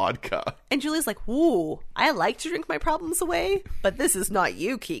 85% vodka. And Julie's like, "Ooh, I like to drink my problems away, but this is not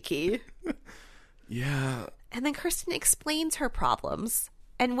you, Kiki." Yeah. And then Kirsten explains her problems.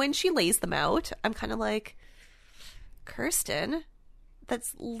 And when she lays them out, I'm kind of like, Kirsten,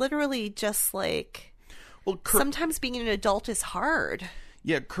 that's literally just like, well, sometimes being an adult is hard.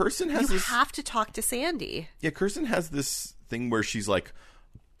 Yeah, Kirsten has You this... have to talk to Sandy. Yeah, Kirsten has this thing where she's like,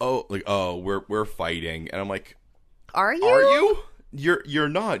 we're fighting. And I'm like, Are you? Are you? You're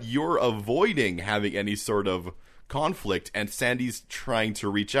not. You're avoiding having any sort of conflict, and Sandy's trying to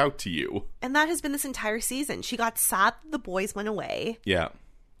reach out to you. And that has been this entire season. She got sad that the boys went away. Yeah.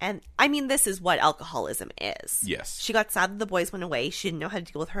 And, I mean, this is what alcoholism is. Yes. She got sad that the boys went away. She didn't know how to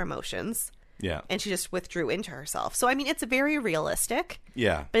deal with her emotions. Yeah. And she just withdrew into herself. So, I mean, it's very realistic.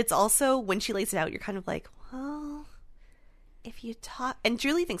 Yeah. But it's also, when she lays it out, you're kind of like, well, if you talk... And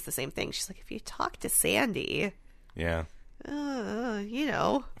Julie thinks the same thing. She's like, if you talk to Sandy... Yeah. You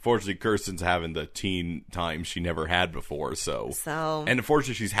know. Unfortunately, Kirsten's having the teen time she never had before, so... And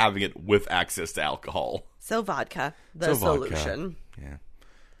unfortunately, she's having it with access to alcohol. So vodka, the solution. Yeah.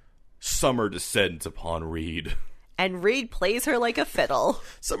 Summer descends upon Reid. And Reid plays her like a fiddle.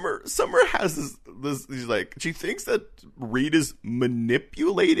 Summer has this she's like, she thinks that Reid is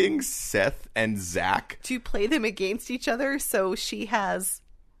manipulating Seth and Zack. To play them against each other so she has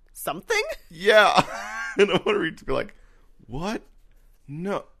something? Yeah. And I want Reid to be like, what?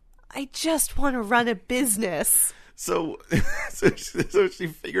 No. I just want to run a business. So she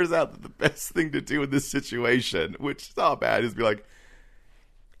figures out that the best thing to do in this situation, which is not bad, is be like,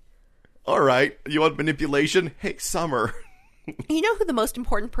 all right, you want manipulation? Hey, Summer. You know who the most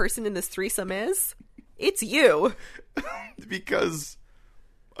important person in this threesome is? It's you. Because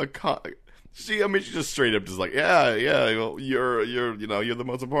she just straight up just like, yeah, well, you're the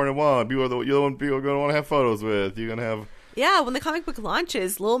most important one. You're the one people are going to want to have photos with. You're going to have... Yeah, when the comic book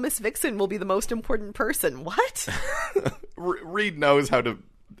launches, Little Miss Vixen will be the most important person. What? Reid knows how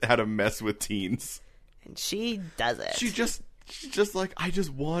to mess with teens. And she does it. She's just like, I just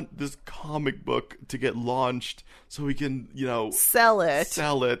want this comic book to get launched so we can, sell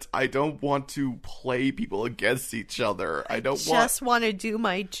it. I don't want to play people against each other. I just want to do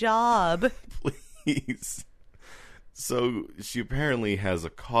my job. Please. So she apparently has a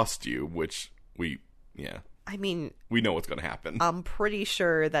costume, which I mean, we know what's going to happen. I'm pretty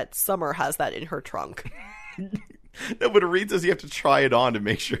sure that Summer has that in her trunk. No, but Reid says you have to try it on to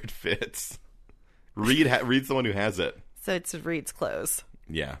make sure it fits. Reid's the one who has it. So it's Reid's clothes.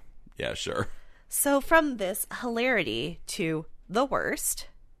 Yeah, sure. So from this hilarity to the worst,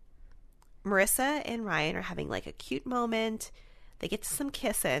 Marissa and Ryan are having like a cute moment. They get to some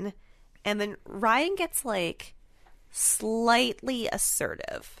kissing, and then Ryan gets like slightly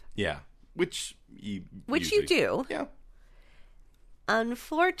assertive. Yeah, which you do. Yeah.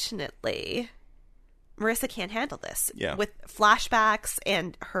 Unfortunately, Marissa can't handle this. Yeah. With flashbacks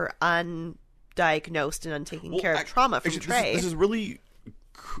and her undiagnosed and untaken care of trauma from Trey. This is really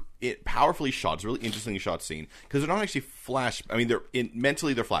powerfully shot. It's a really interestingly shot scene because they're not actually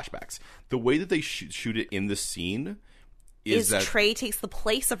mentally they're flashbacks. The way that they shoot it in the scene is that Trey takes the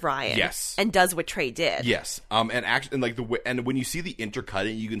place of Ryan. Yes. And does what Trey did. Yes. And when you see the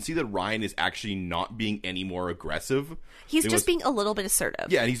intercutting, you can see that Ryan is actually not being any more aggressive. He's just being a little bit assertive.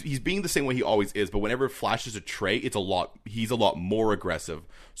 Yeah, and he's being the same way he always is, but whenever it flashes to Trey, he's a lot more aggressive.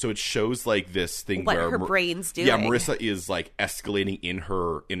 So it shows like this thing what where her brain's doing. Yeah, Marissa is like escalating in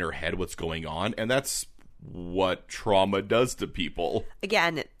her head what's going on, and that's what trauma does to people.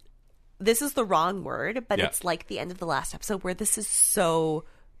 Again, this is the wrong word, but Yeah. it's like the end of the last episode where this is so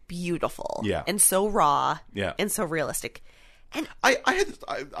beautiful. Yeah. And so raw. Yeah. And so realistic. And I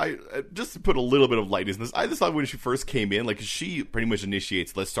just to put a little bit of lightness in this, I just thought when she first came in, like, she pretty much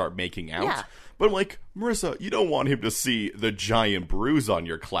initiates, let's start making out. Yeah. But I'm like, Marissa, you don't want him to see the giant bruise on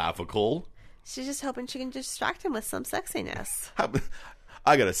your clavicle. she's just hoping she can distract him with some sexiness.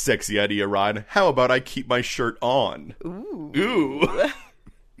 I got a sexy idea, Ryan. How about I keep my shirt on? Ooh.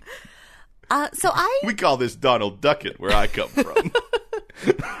 We call this Donald Ducking where I come from.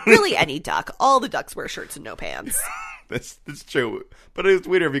 Really any duck. All the ducks wear shirts and no pants. That's true. But it's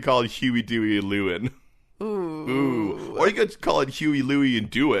weirder if you call it Huey, Dewey, and Lewin. Ooh. Or you could call it Huey, Louie, and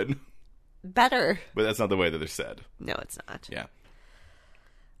Dewin. Better. But that's not the way that they're said. No, it's not. Yeah.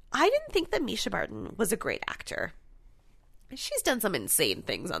 I didn't think that Misha Barton was a great actor. She's done some insane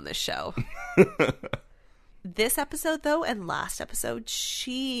things on this show. This episode, though, and last episode,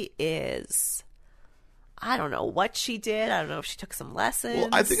 she is... I don't know what she did. I don't know if she took some lessons. Well,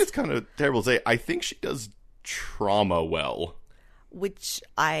 I think it's kind of terrible to say. I think she does trauma well. Which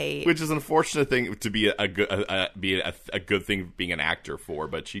is an unfortunate thing to be a good thing being an actor for,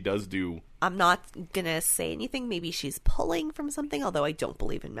 but she does do. I'm not gonna say anything. Maybe she's pulling from something, although I don't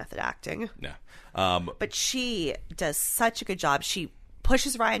believe in method acting. No, but she does such a good job. She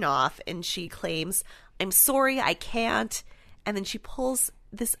pushes Ryan off, and she claims, "I'm sorry, I can't," and then she pulls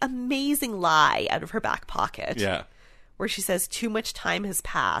this amazing lie out of her back pocket. Yeah, where she says, "Too much time has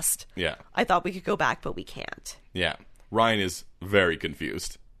passed. Yeah, I thought we could go back, but we can't." Yeah. Ryan is very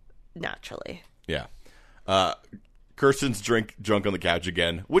confused. Naturally. Yeah. Kirsten's drunk on the couch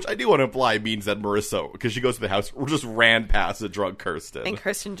again, which I do want to imply means that Marissa, because she goes to the house, just ran past the drunk Kirsten. And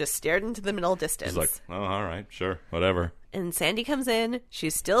Kirsten just stared into the middle distance. She's like, oh, all right, sure, whatever. And Sandy comes in.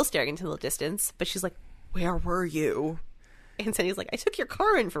 She's still staring into the distance, but she's like, where were you? And Sandy's like, I took your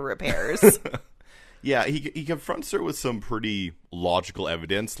car in for repairs. Yeah, he confronts her with some pretty logical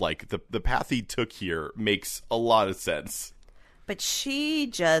evidence. Like, the path he took here makes a lot of sense. But she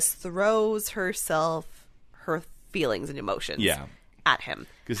just throws her feelings and emotions at him.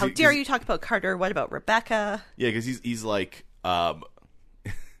 How dare you talk about Carter? What about Rebecca? Yeah, because he's like,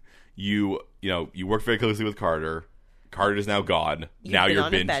 you work very closely with Carter. Carter's now gone.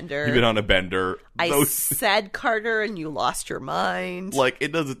 You've been on a bender. I said Carter, and you lost your mind. Like,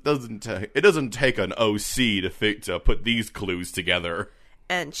 it doesn't take an OC to put these clues together.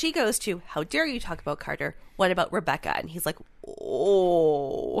 And she goes to, how dare you talk about Carter? What about Rebecca? And he's like,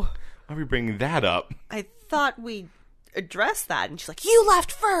 oh, why are we bringing that up? I thought we addressed that. And she's like, you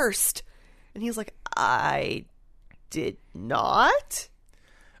left first. And he's like, I did not.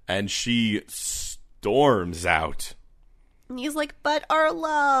 And she storms out. And he's like, but our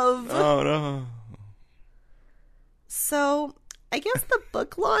love. Oh, no. So, I guess the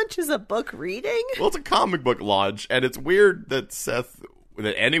book launch is a book reading? Well, it's a comic book launch, and it's weird that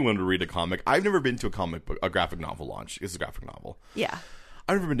anyone would read a comic. I've never been to a graphic novel launch. It's a graphic novel. Yeah.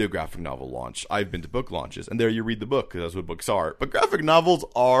 I've never been to a graphic novel launch. I've been to book launches, and there you read the book, because that's what books are. But graphic novels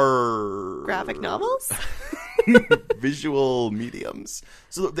are... Graphic novels? Visual mediums.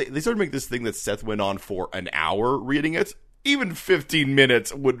 So they sort of make this thing that Seth went on for an hour reading it. Even 15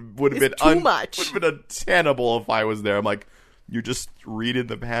 minutes would have been too much. Would have been untenable if I was there. I'm like, you're just reading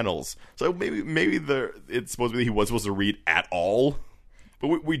the panels. So maybe it's supposed to be he was supposed to read at all.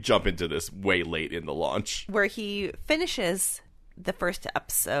 But we jump into this way late in the launch, where he finishes the first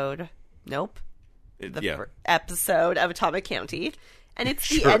episode. Nope, episode of Atomic County, and it's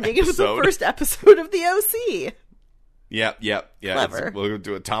the ending of the first episode of the OC. Yeah. Clever. We'll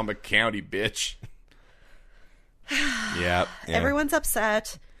do Atomic County, bitch. Yeah. Everyone's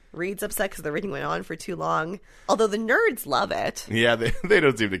upset. Reid's upset because the reading went on for too long. Although the nerds love it. Yeah, they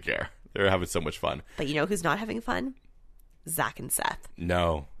don't seem to care. They're having so much fun. But you know who's not having fun? Zack and Seth.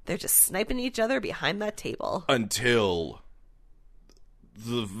 No. They're just sniping each other behind that table. Until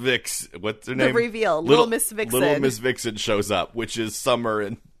the what's her name? The reveal. Little Miss Vixen. Little Miss Vixen shows up, which is Summer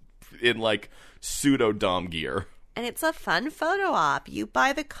in like pseudo-dom gear. And it's a fun photo op. You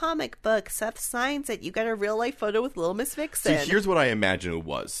buy the comic book, Seth signs it, you get a real life photo with Little Miss Vixen. So here's what I imagine it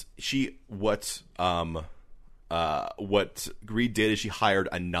was. What Reid did is she hired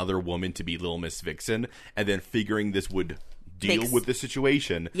another woman to be Little Miss Vixen, and then figuring this would deal with the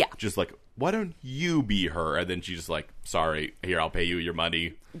situation. Yeah. Just like, why don't you be her? And then she's just like, sorry, here, I'll pay you your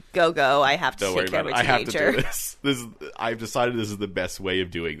money. Go. I have to take care of a teenager. I have to do this. I've decided this is the best way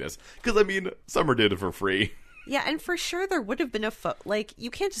of doing this. Because, I mean, Summer did it for free. Yeah, and for sure there would have been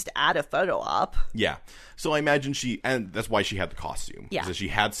you can't just add a photo op. Yeah. So I imagine and that's why she had the costume. Yeah. Because she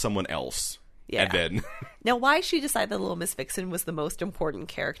had someone else. Yeah. And then... Now, why she decided that Little Miss Vixen was the most important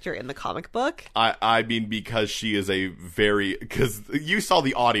character in the comic book? I mean, because she is because you saw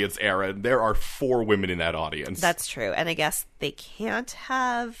the audience, Aaron. There are 4 women in that audience. That's true. And I guess they can't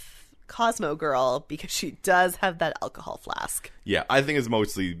have Cosmo Girl because she does have that alcohol flask. Yeah, I think it's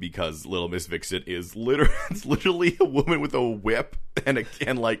mostly because Little Miss Vixen is literally a woman with a whip and a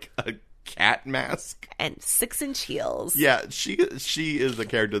cat mask and 6-inch heels. Yeah, she is the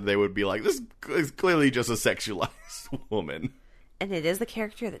character they would be like, this is clearly just a sexualized woman. And it is the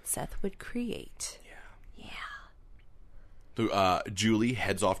character that Seth would create. Yeah. So Julie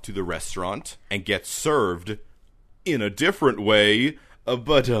heads off to the restaurant and gets served in a different way.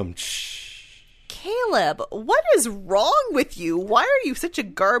 But Caleb, what is wrong with you? Why are you such a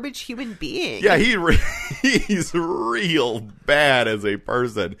garbage human being? Yeah, he's real bad as a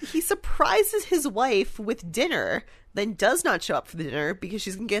person. He surprises his wife with dinner, then does not show up for the dinner because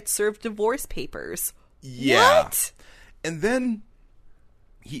she's going to get served divorce papers. Yeah. What? And then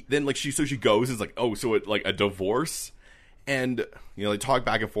she goes and is like, oh, so it like a divorce? And, they talk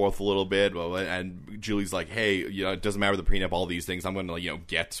back and forth a little bit, and Julie's like, hey, it doesn't matter the prenup, all these things. I'm going to,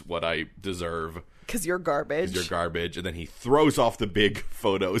 get what I deserve. Because you're garbage. And then he throws off the big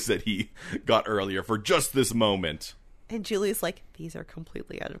photos that he got earlier for just this moment. And Julie's like, these are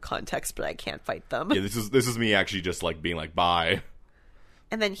completely out of context, but I can't fight them. Yeah, this is me actually just, like, being like, bye.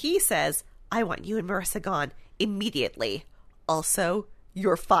 And then he says, I want you and Marissa gone immediately. Also,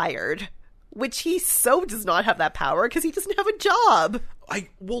 you're fired. Which he so does not have that power because he doesn't have a job.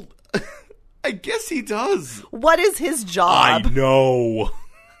 I guess he does. What is his job? I know.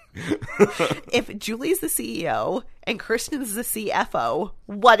 If Julie's the CEO and Kirsten's the CFO,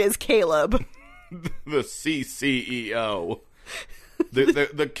 what is Caleb? The CCEO.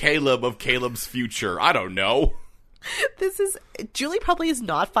 The Caleb of Caleb's future. I don't know. Julie probably is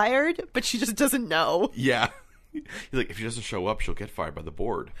not fired, but she just doesn't know. Yeah. He's like, if she doesn't show up, she'll get fired by the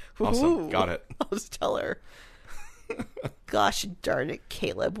board. Awesome. Got it. I'll just tell her. Gosh darn it,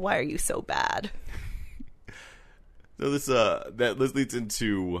 Caleb. Why are you so bad? So this leads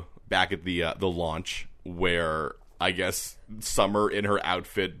into back at the launch where I guess Summer in her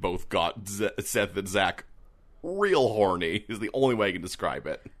outfit both got Seth and Zack real horny is the only way I can describe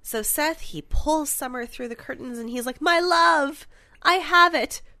it. So Seth, he pulls Summer through the curtains and he's like, my love, I have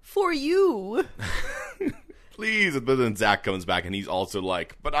it for you. Please. But then Zack comes back and he's also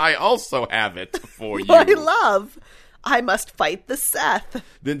like, but I also have it for you. My love, I must fight the Seth.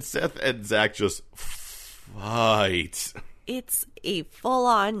 Then Seth and Zack just fight. It's a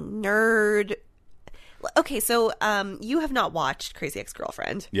full-on nerd. Okay, so you have not watched Crazy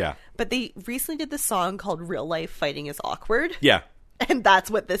Ex-Girlfriend. Yeah. But they recently did this song called Real Life Fighting is Awkward. Yeah. And that's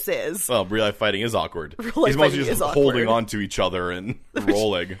what this is. Well, real life fighting is awkward. Real life He's mostly fighting just is holding awkward. on to each other and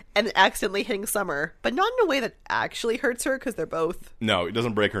rolling. And accidentally hitting Summer. But not in a way that actually hurts her, because they're both... No, it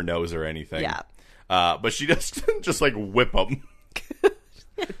doesn't break her nose or anything. Yeah. But she just like whip them.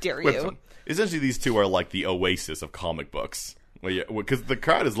 How dare you? Essentially, these two are like the oasis of comic books. Because the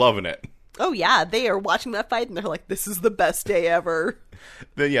crowd is loving it. Oh, yeah. They are watching that fight, and they're like, this is the best day ever.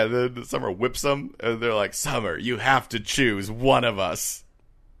 Then, yeah, the Summer whips them, and they're like, Summer, you have to choose one of us.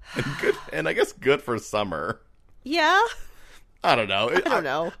 And I guess good for Summer. Yeah? I don't know. I don't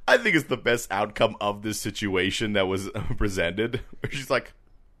know. I think it's the best outcome of this situation that was presented. Where she's like,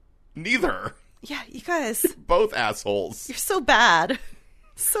 neither. Yeah, you guys. Both assholes. You're so bad.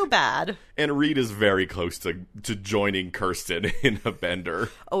 So bad. And Reid is very close to joining Kirsten in a bender.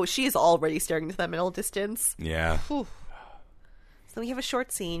 Oh, she's already staring into that middle distance. Yeah. Whew. So we have a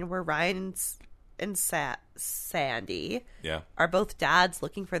short scene where Ryan and Sandy are both dads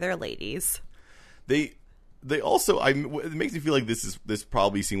looking for their ladies. They also, it makes me feel like this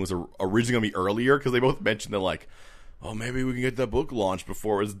probably scene was originally going to be earlier, because they both mentioned that, like, oh, maybe we can get that book launched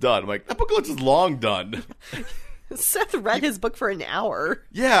before it's done. I'm like, that book launch is long done. Seth read his book for an hour.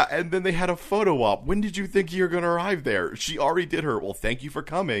 Yeah, and then they had a photo op. When did you think you were going to arrive there? She already did her. Well, thank you for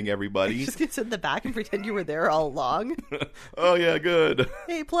coming, everybody. You're just going to sit in the back and pretend you were there all along. Oh, yeah, good.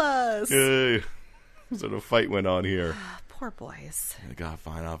 A+. Yay. Sort of fight went on here. Poor boys. I gotta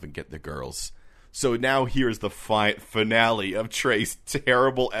find off and get the girls. So now here's the finale of Trey's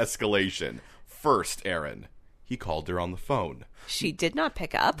terrible escalation. First, Aaron, he called her on the phone. She did not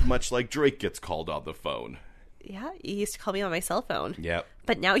pick up. Much like Drake gets called on the phone. Yeah, you used to call me on my cell phone. Yep.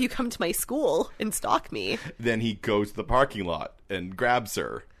 But now you come to my school and stalk me. Then he goes to the parking lot and grabs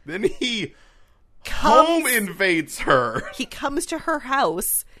her. Then he home invades her. He comes to her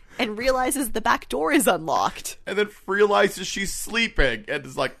house and realizes the back door is unlocked. And then realizes she's sleeping. And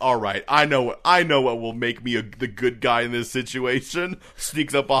is like, all right, I know what will make me the good guy in this situation.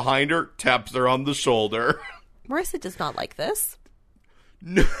 Sneaks up behind her, taps her on the shoulder. Marissa does not like this.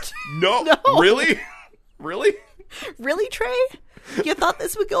 No. Really? Really? Really, Trey? You thought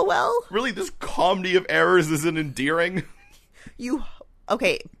this would go well? Really? This comedy of errors isn't endearing?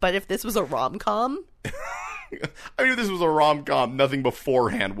 Okay, but if this was a rom-com... I mean, if this was a rom-com, nothing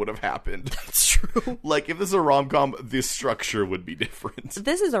beforehand would have happened. That's true. Like, if this is a rom-com, the structure would be different.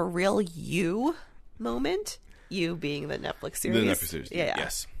 This is a real you moment. You being the Netflix series. The Netflix series, yeah.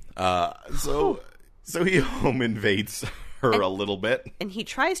 yes. So he home invades her a little bit. And he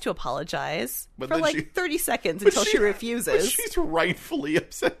tries to apologize But for then like 30 seconds until she But refuses. she's rightfully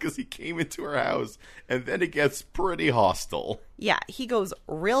upset because he came into her house, and then it gets pretty hostile. Yeah, he goes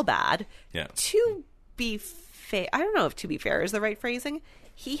real bad. Yeah. To be fair, I don't know if to be fair is the right phrasing.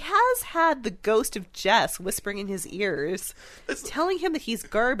 He has had the ghost of Jess whispering in his ears, telling him that he's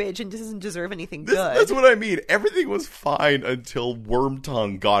garbage and doesn't deserve anything good. That's what I mean. Everything was fine until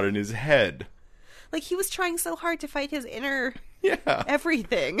Wormtongue got in his head. Like, he was trying so hard to fight his inner Yeah.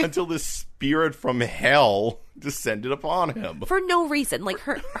 everything. Until this spirit from hell descended upon him. For no reason. Like,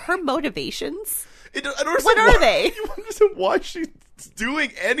 her motivations. I don't understand What are they? You don't understand why she's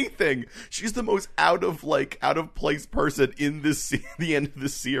doing anything. She's the most out of place person in the end of the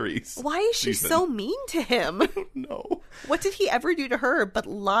series. Why is she so mean to him? No. What did he ever do to her but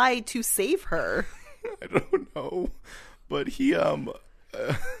lie to save her? I don't know. But he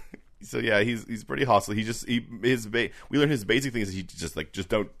so yeah, he's pretty hostile. We learn his basic thing is he just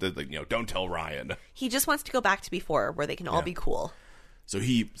don't tell Ryan. He just wants to go back to before where they can all be cool. So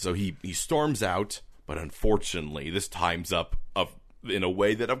he storms out, but unfortunately this time's up in a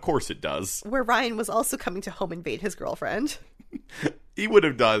way that of course it does. Where Ryan was also coming to home invade his girlfriend. He would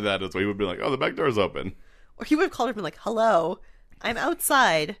have done that as well. He would have been like, "Oh, the back door's open." Or he would have called her and been like, "Hello, I'm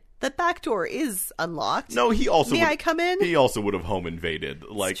outside. The back door is unlocked. No, he also May I come in?" He also would have home invaded.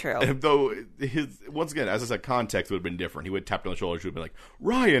 Like, true. Though once again, as I said, context would have been different. He would tap on the shoulder. She would have been like,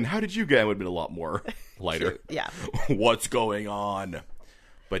 "Ryan, how did you get?" It would have been a lot more lighter. Yeah. What's going on?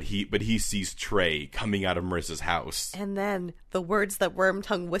 But he sees Trey coming out of Marissa's house. And then the words that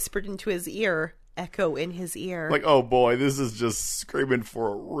Wormtongue whispered into his ear echo in his ear. Like, oh boy, this is just screaming for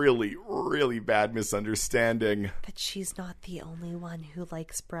a really, really bad misunderstanding. That she's not the only one who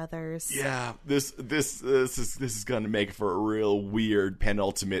likes brothers. Yeah, this is gonna make for a real weird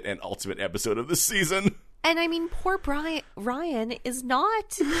penultimate and ultimate episode of the season. And I mean, poor Ryan is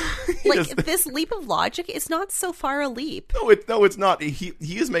not like this leap of logic is not so far a leap. No, it's not. He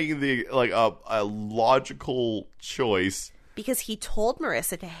is making a logical choice because he told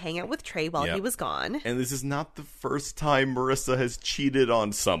Marissa to hang out with Trey while he was gone. And this is not the first time Marissa has cheated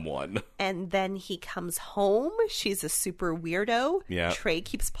on someone. And then he comes home. She's a super weirdo. Yeah. Trey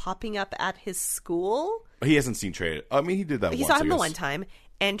keeps popping up at his school. He hasn't seen Trey. I mean, he did that. He saw him the one time.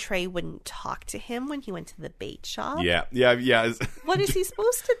 And Trey wouldn't talk to him when he went to the bait shop. Yeah. What is he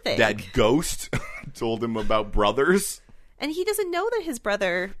supposed to think? That ghost told him about brothers. And he doesn't know that his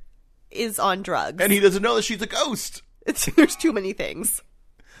brother is on drugs. And he doesn't know that she's a ghost. There's too many things.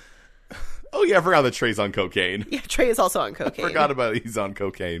 Oh, yeah, I forgot that Trey's on cocaine. Yeah, Trey is also on cocaine. I forgot about it. He's on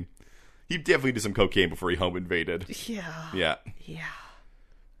cocaine. He definitely did some cocaine before he home invaded. Yeah.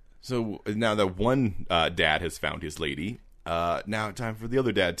 So now that one dad has found his lady, now time for the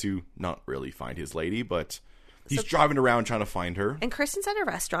other dad to not really find his lady, but he's driving around trying to find her. And Kristen's at a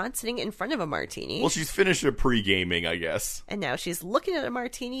restaurant sitting in front of a martini. Well, she's finished her pre-gaming, I guess. And now she's looking at a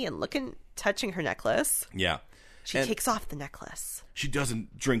martini and touching her necklace. Yeah. She takes off the necklace. She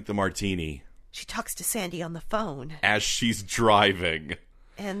doesn't drink the martini. She talks to Sandy on the phone. As she's driving.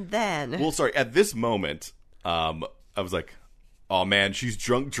 And then... Well, sorry, at this moment, I was like, oh man, she's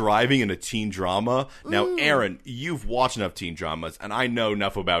drunk driving in a teen drama. Now, Aaron, you've watched enough teen dramas, and I know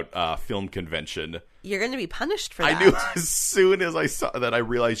enough about film convention. You're going to be punished for that. I knew as soon as I saw that I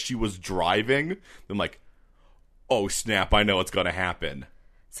realized she was driving, I'm like, oh snap, I know what's going to happen.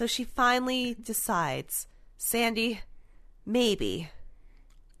 So she finally decides, Sandy, maybe.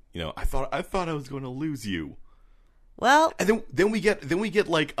 You know, I thought I was going to lose you. Well, and then we get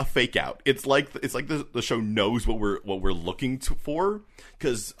like a fake out. It's like the show knows what we're looking for,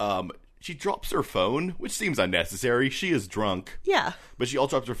 because she drops her phone, which seems unnecessary. She is drunk. Yeah. But she all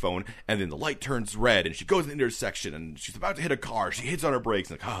drops her phone, and then the light turns red, and she goes in the intersection, and she's about to hit a car. She hits on her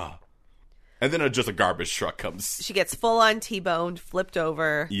brakes, and and then just a garbage truck comes. She gets full on T-boned, flipped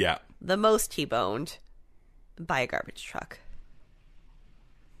over. Yeah. The most T-boned by a garbage truck.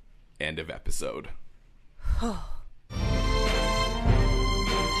 End of episode.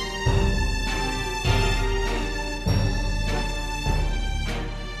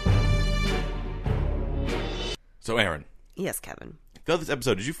 So, Aaron. Yes, Kevin. Throughout this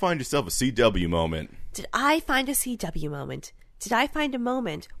episode, did you find yourself a CW moment? Did I find a CW moment? Did I find a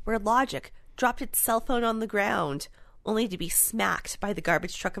moment where logic dropped its cell phone on the ground, only to be smacked by the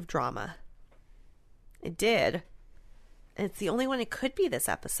garbage truck of drama? It did. And it's the only one it could be this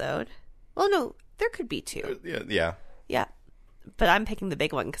episode. Well, no, there could be two. Yeah. Yeah. But I'm picking the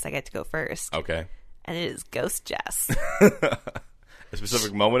big one because I get to go first. Okay. And it is Ghost Jess. A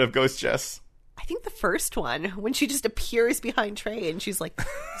specific moment of Ghost Jess? I think the first one, when she just appears behind Trey and she's like,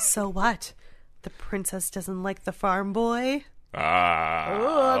 so what? The princess doesn't like the farm boy.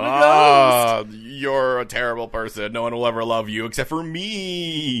 I'm a ghost. You're a terrible person. No one will ever love you except for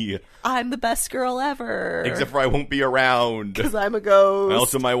me. I'm the best girl ever. Except for I won't be around. Because I'm a ghost. I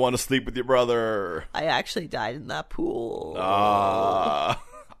also might want to sleep with your brother. I actually died in that pool. I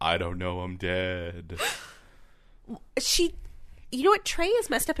don't know. I'm dead. You know what? Trey is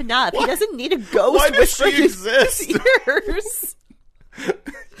messed up enough. What? He doesn't need a ghost. Why does she exist? Ears.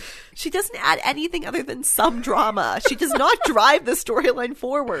 She doesn't add anything other than some drama. She does not drive the storyline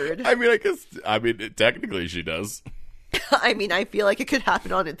forward. I mean, technically she does. I mean, I feel like it could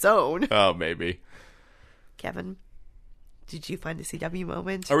happen on its own. Oh, maybe. Kevin, did you find a CW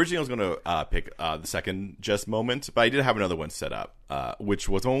moment? Originally, I was going to pick the second Jess moment, but I did have another one set up, which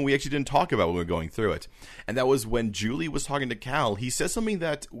was one we actually didn't talk about when we were going through it. And that was when Julie was talking to Cal. He says something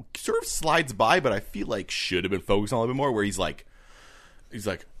that sort of slides by, but I feel like should have been focused on a little bit more, where he's like,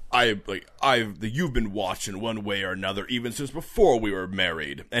 you've been watching one way or another even since before we were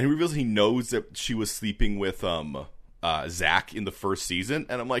married. And he reveals he knows that she was sleeping with Zack in the first season.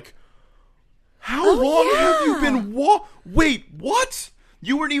 And I'm like, how long have you been wait, what?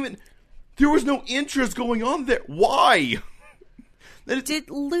 You weren't even, there was no interest going on there. Why? Did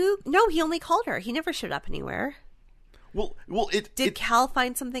Luke, no, he only called her. He never showed up anywhere. Did Cal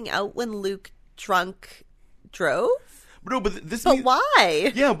find something out when Luke drunk drove? No, but this. But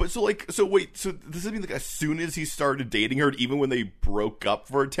why? Yeah, but so does it mean like as soon as he started dating her, even when they broke up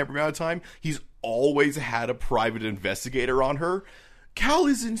for a temporary amount of time, he's always had a private investigator on her? Cal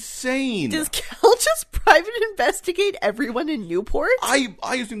is insane. Does Cal just private investigate everyone in Newport? I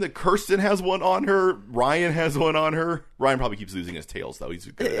assume that Kirsten has one on her. Ryan has one on her. Ryan probably keeps losing his tails, though. He's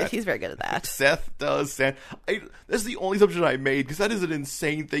good at that. He's very good at that. Seth does. That's the only assumption I made, because that is an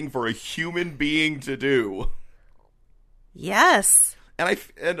insane thing for a human being to do. Yes. And I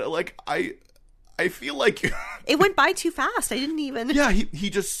feel like it went by too fast. I didn't even. Yeah, he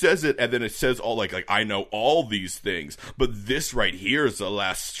just says it, and then it says all like I know all these things, but this right here is the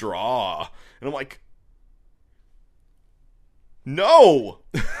last straw. And I'm like, no.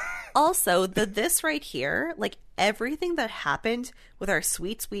 Also, this right here, like everything that happened with our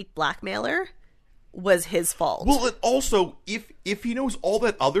sweet blackmailer was his fault. Well, also, if he knows all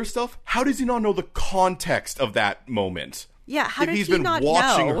that other stuff, how does he not know the context of that moment? Yeah, how did he not know? He's been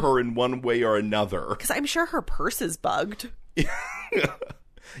watching her in one way or another. Because I'm sure her purse is bugged. Yeah,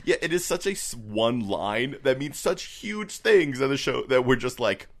 it is such a one line that means such huge things in the show that we're just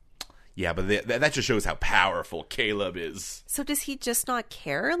like, yeah, but that just shows how powerful Caleb is. So does he just not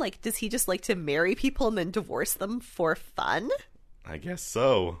care? Like, does he just like to marry people and then divorce them for fun? I guess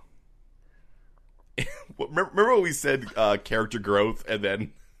so. Remember when we said character growth and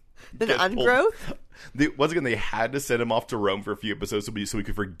then ungrowth? Once again, they had to send him off to Rome for a few episodes so we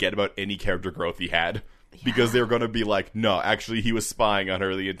could forget about any character growth he had. Yeah. Because they were going to be like, no, actually he was spying on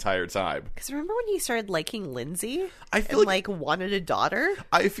her the entire time. Because remember when he started liking Lindsay? I feel like wanted a daughter?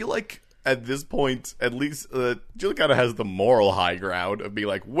 I feel like at this point, at least, Julie kind of has the moral high ground of being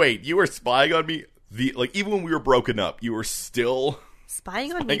like, wait, you were spying on me? Even when we were broken up, you were still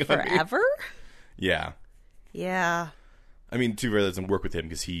spying on me forever? Yeah. Yeah. I mean, too bad that doesn't work with him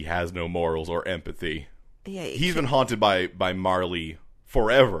because he has no morals or empathy. Yeah, he's been haunted by Marley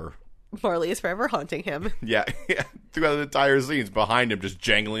forever. Marley is forever haunting him. Yeah. Throughout the entire scenes, behind him, just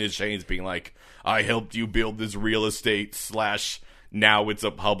jangling his chains, being like, I helped you build this real estate / now it's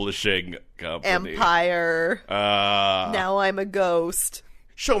a publishing company. Empire. Now I'm a ghost.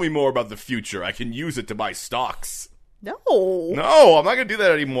 Show me more about the future. I can use it to buy stocks. No, I'm not going to do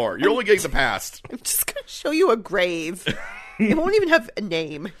that anymore. You're only getting the past. I'm just going to show you a grave. It won't even have a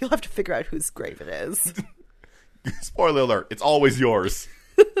name. You'll have to figure out whose grave it is. Spoiler alert, it's always yours.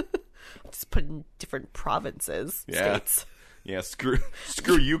 Just put in different provinces, states. Yeah, screw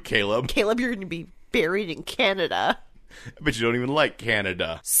you, Caleb. Caleb, you're going to be buried in Canada. But you don't even like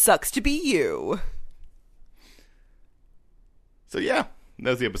Canada. Sucks to be you. So yeah,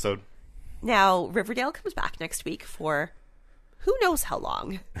 that was the episode. Now, Riverdale comes back next week for who knows how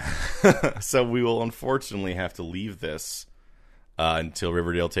long. So we will unfortunately have to leave this until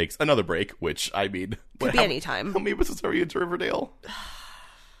Riverdale takes another break, which, I mean... Could be any time. How many episodes are we into Riverdale? I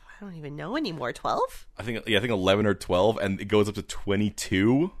don't even know anymore. 12? I think 11 or 12, and it goes up to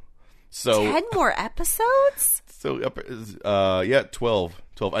 22. So 10 more episodes? So, 12. 12.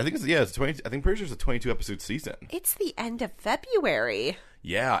 I think it's 20. I think pretty sure it's a 22 episode season. It's the end of February.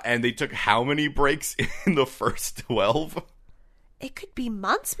 Yeah, and they took how many breaks in the first 12? It could be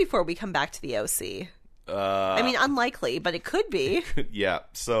months before we come back to the OC. I mean, unlikely, but it could be. Yeah,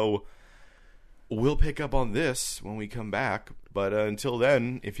 so we'll pick up on this when we come back. But until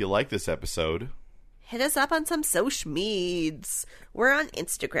then, if you like this episode, hit us up on some social meds. We're on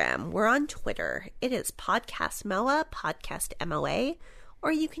Instagram. We're on Twitter. It is Podcast MOA, Podcast MOA.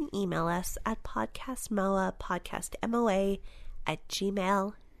 Or you can email us at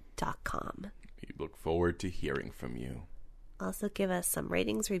podcastmoa@gmail.com. we look forward to hearing from you. Also give us some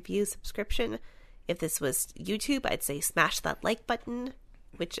ratings, reviews, subscription. If this was YouTube, I'd say smash that like button,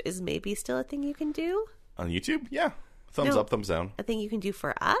 which is maybe still a thing you can do. On YouTube? Yeah. Thumbs up, thumbs down. A thing you can do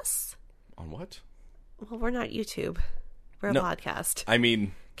for us? On what? Well, we're not YouTube. We're a podcast. I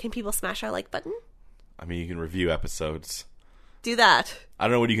mean... Can people smash our like button? I mean, you can review episodes. Do that. I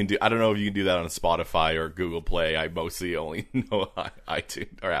don't know what you can do. I don't know if you can do that on Spotify or Google Play. I mostly only know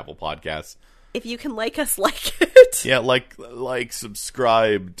iTunes or Apple Podcasts. If you can like us, like it. Yeah, like,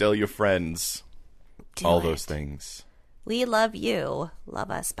 subscribe, tell your friends. All those things. We love you. Love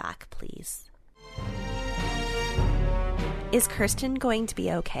us back, please. Is Kirsten going to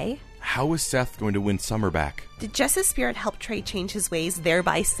be okay? How is Seth going to win Summer back? Did Jess's spirit help Trey change his ways,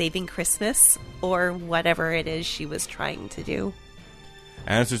 thereby saving Christmas? Or whatever it is she was trying to do?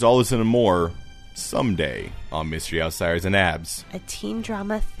 Answers all this and more someday on Mystery Outsiders and Abs, a teen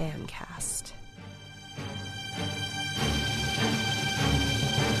drama fan cast.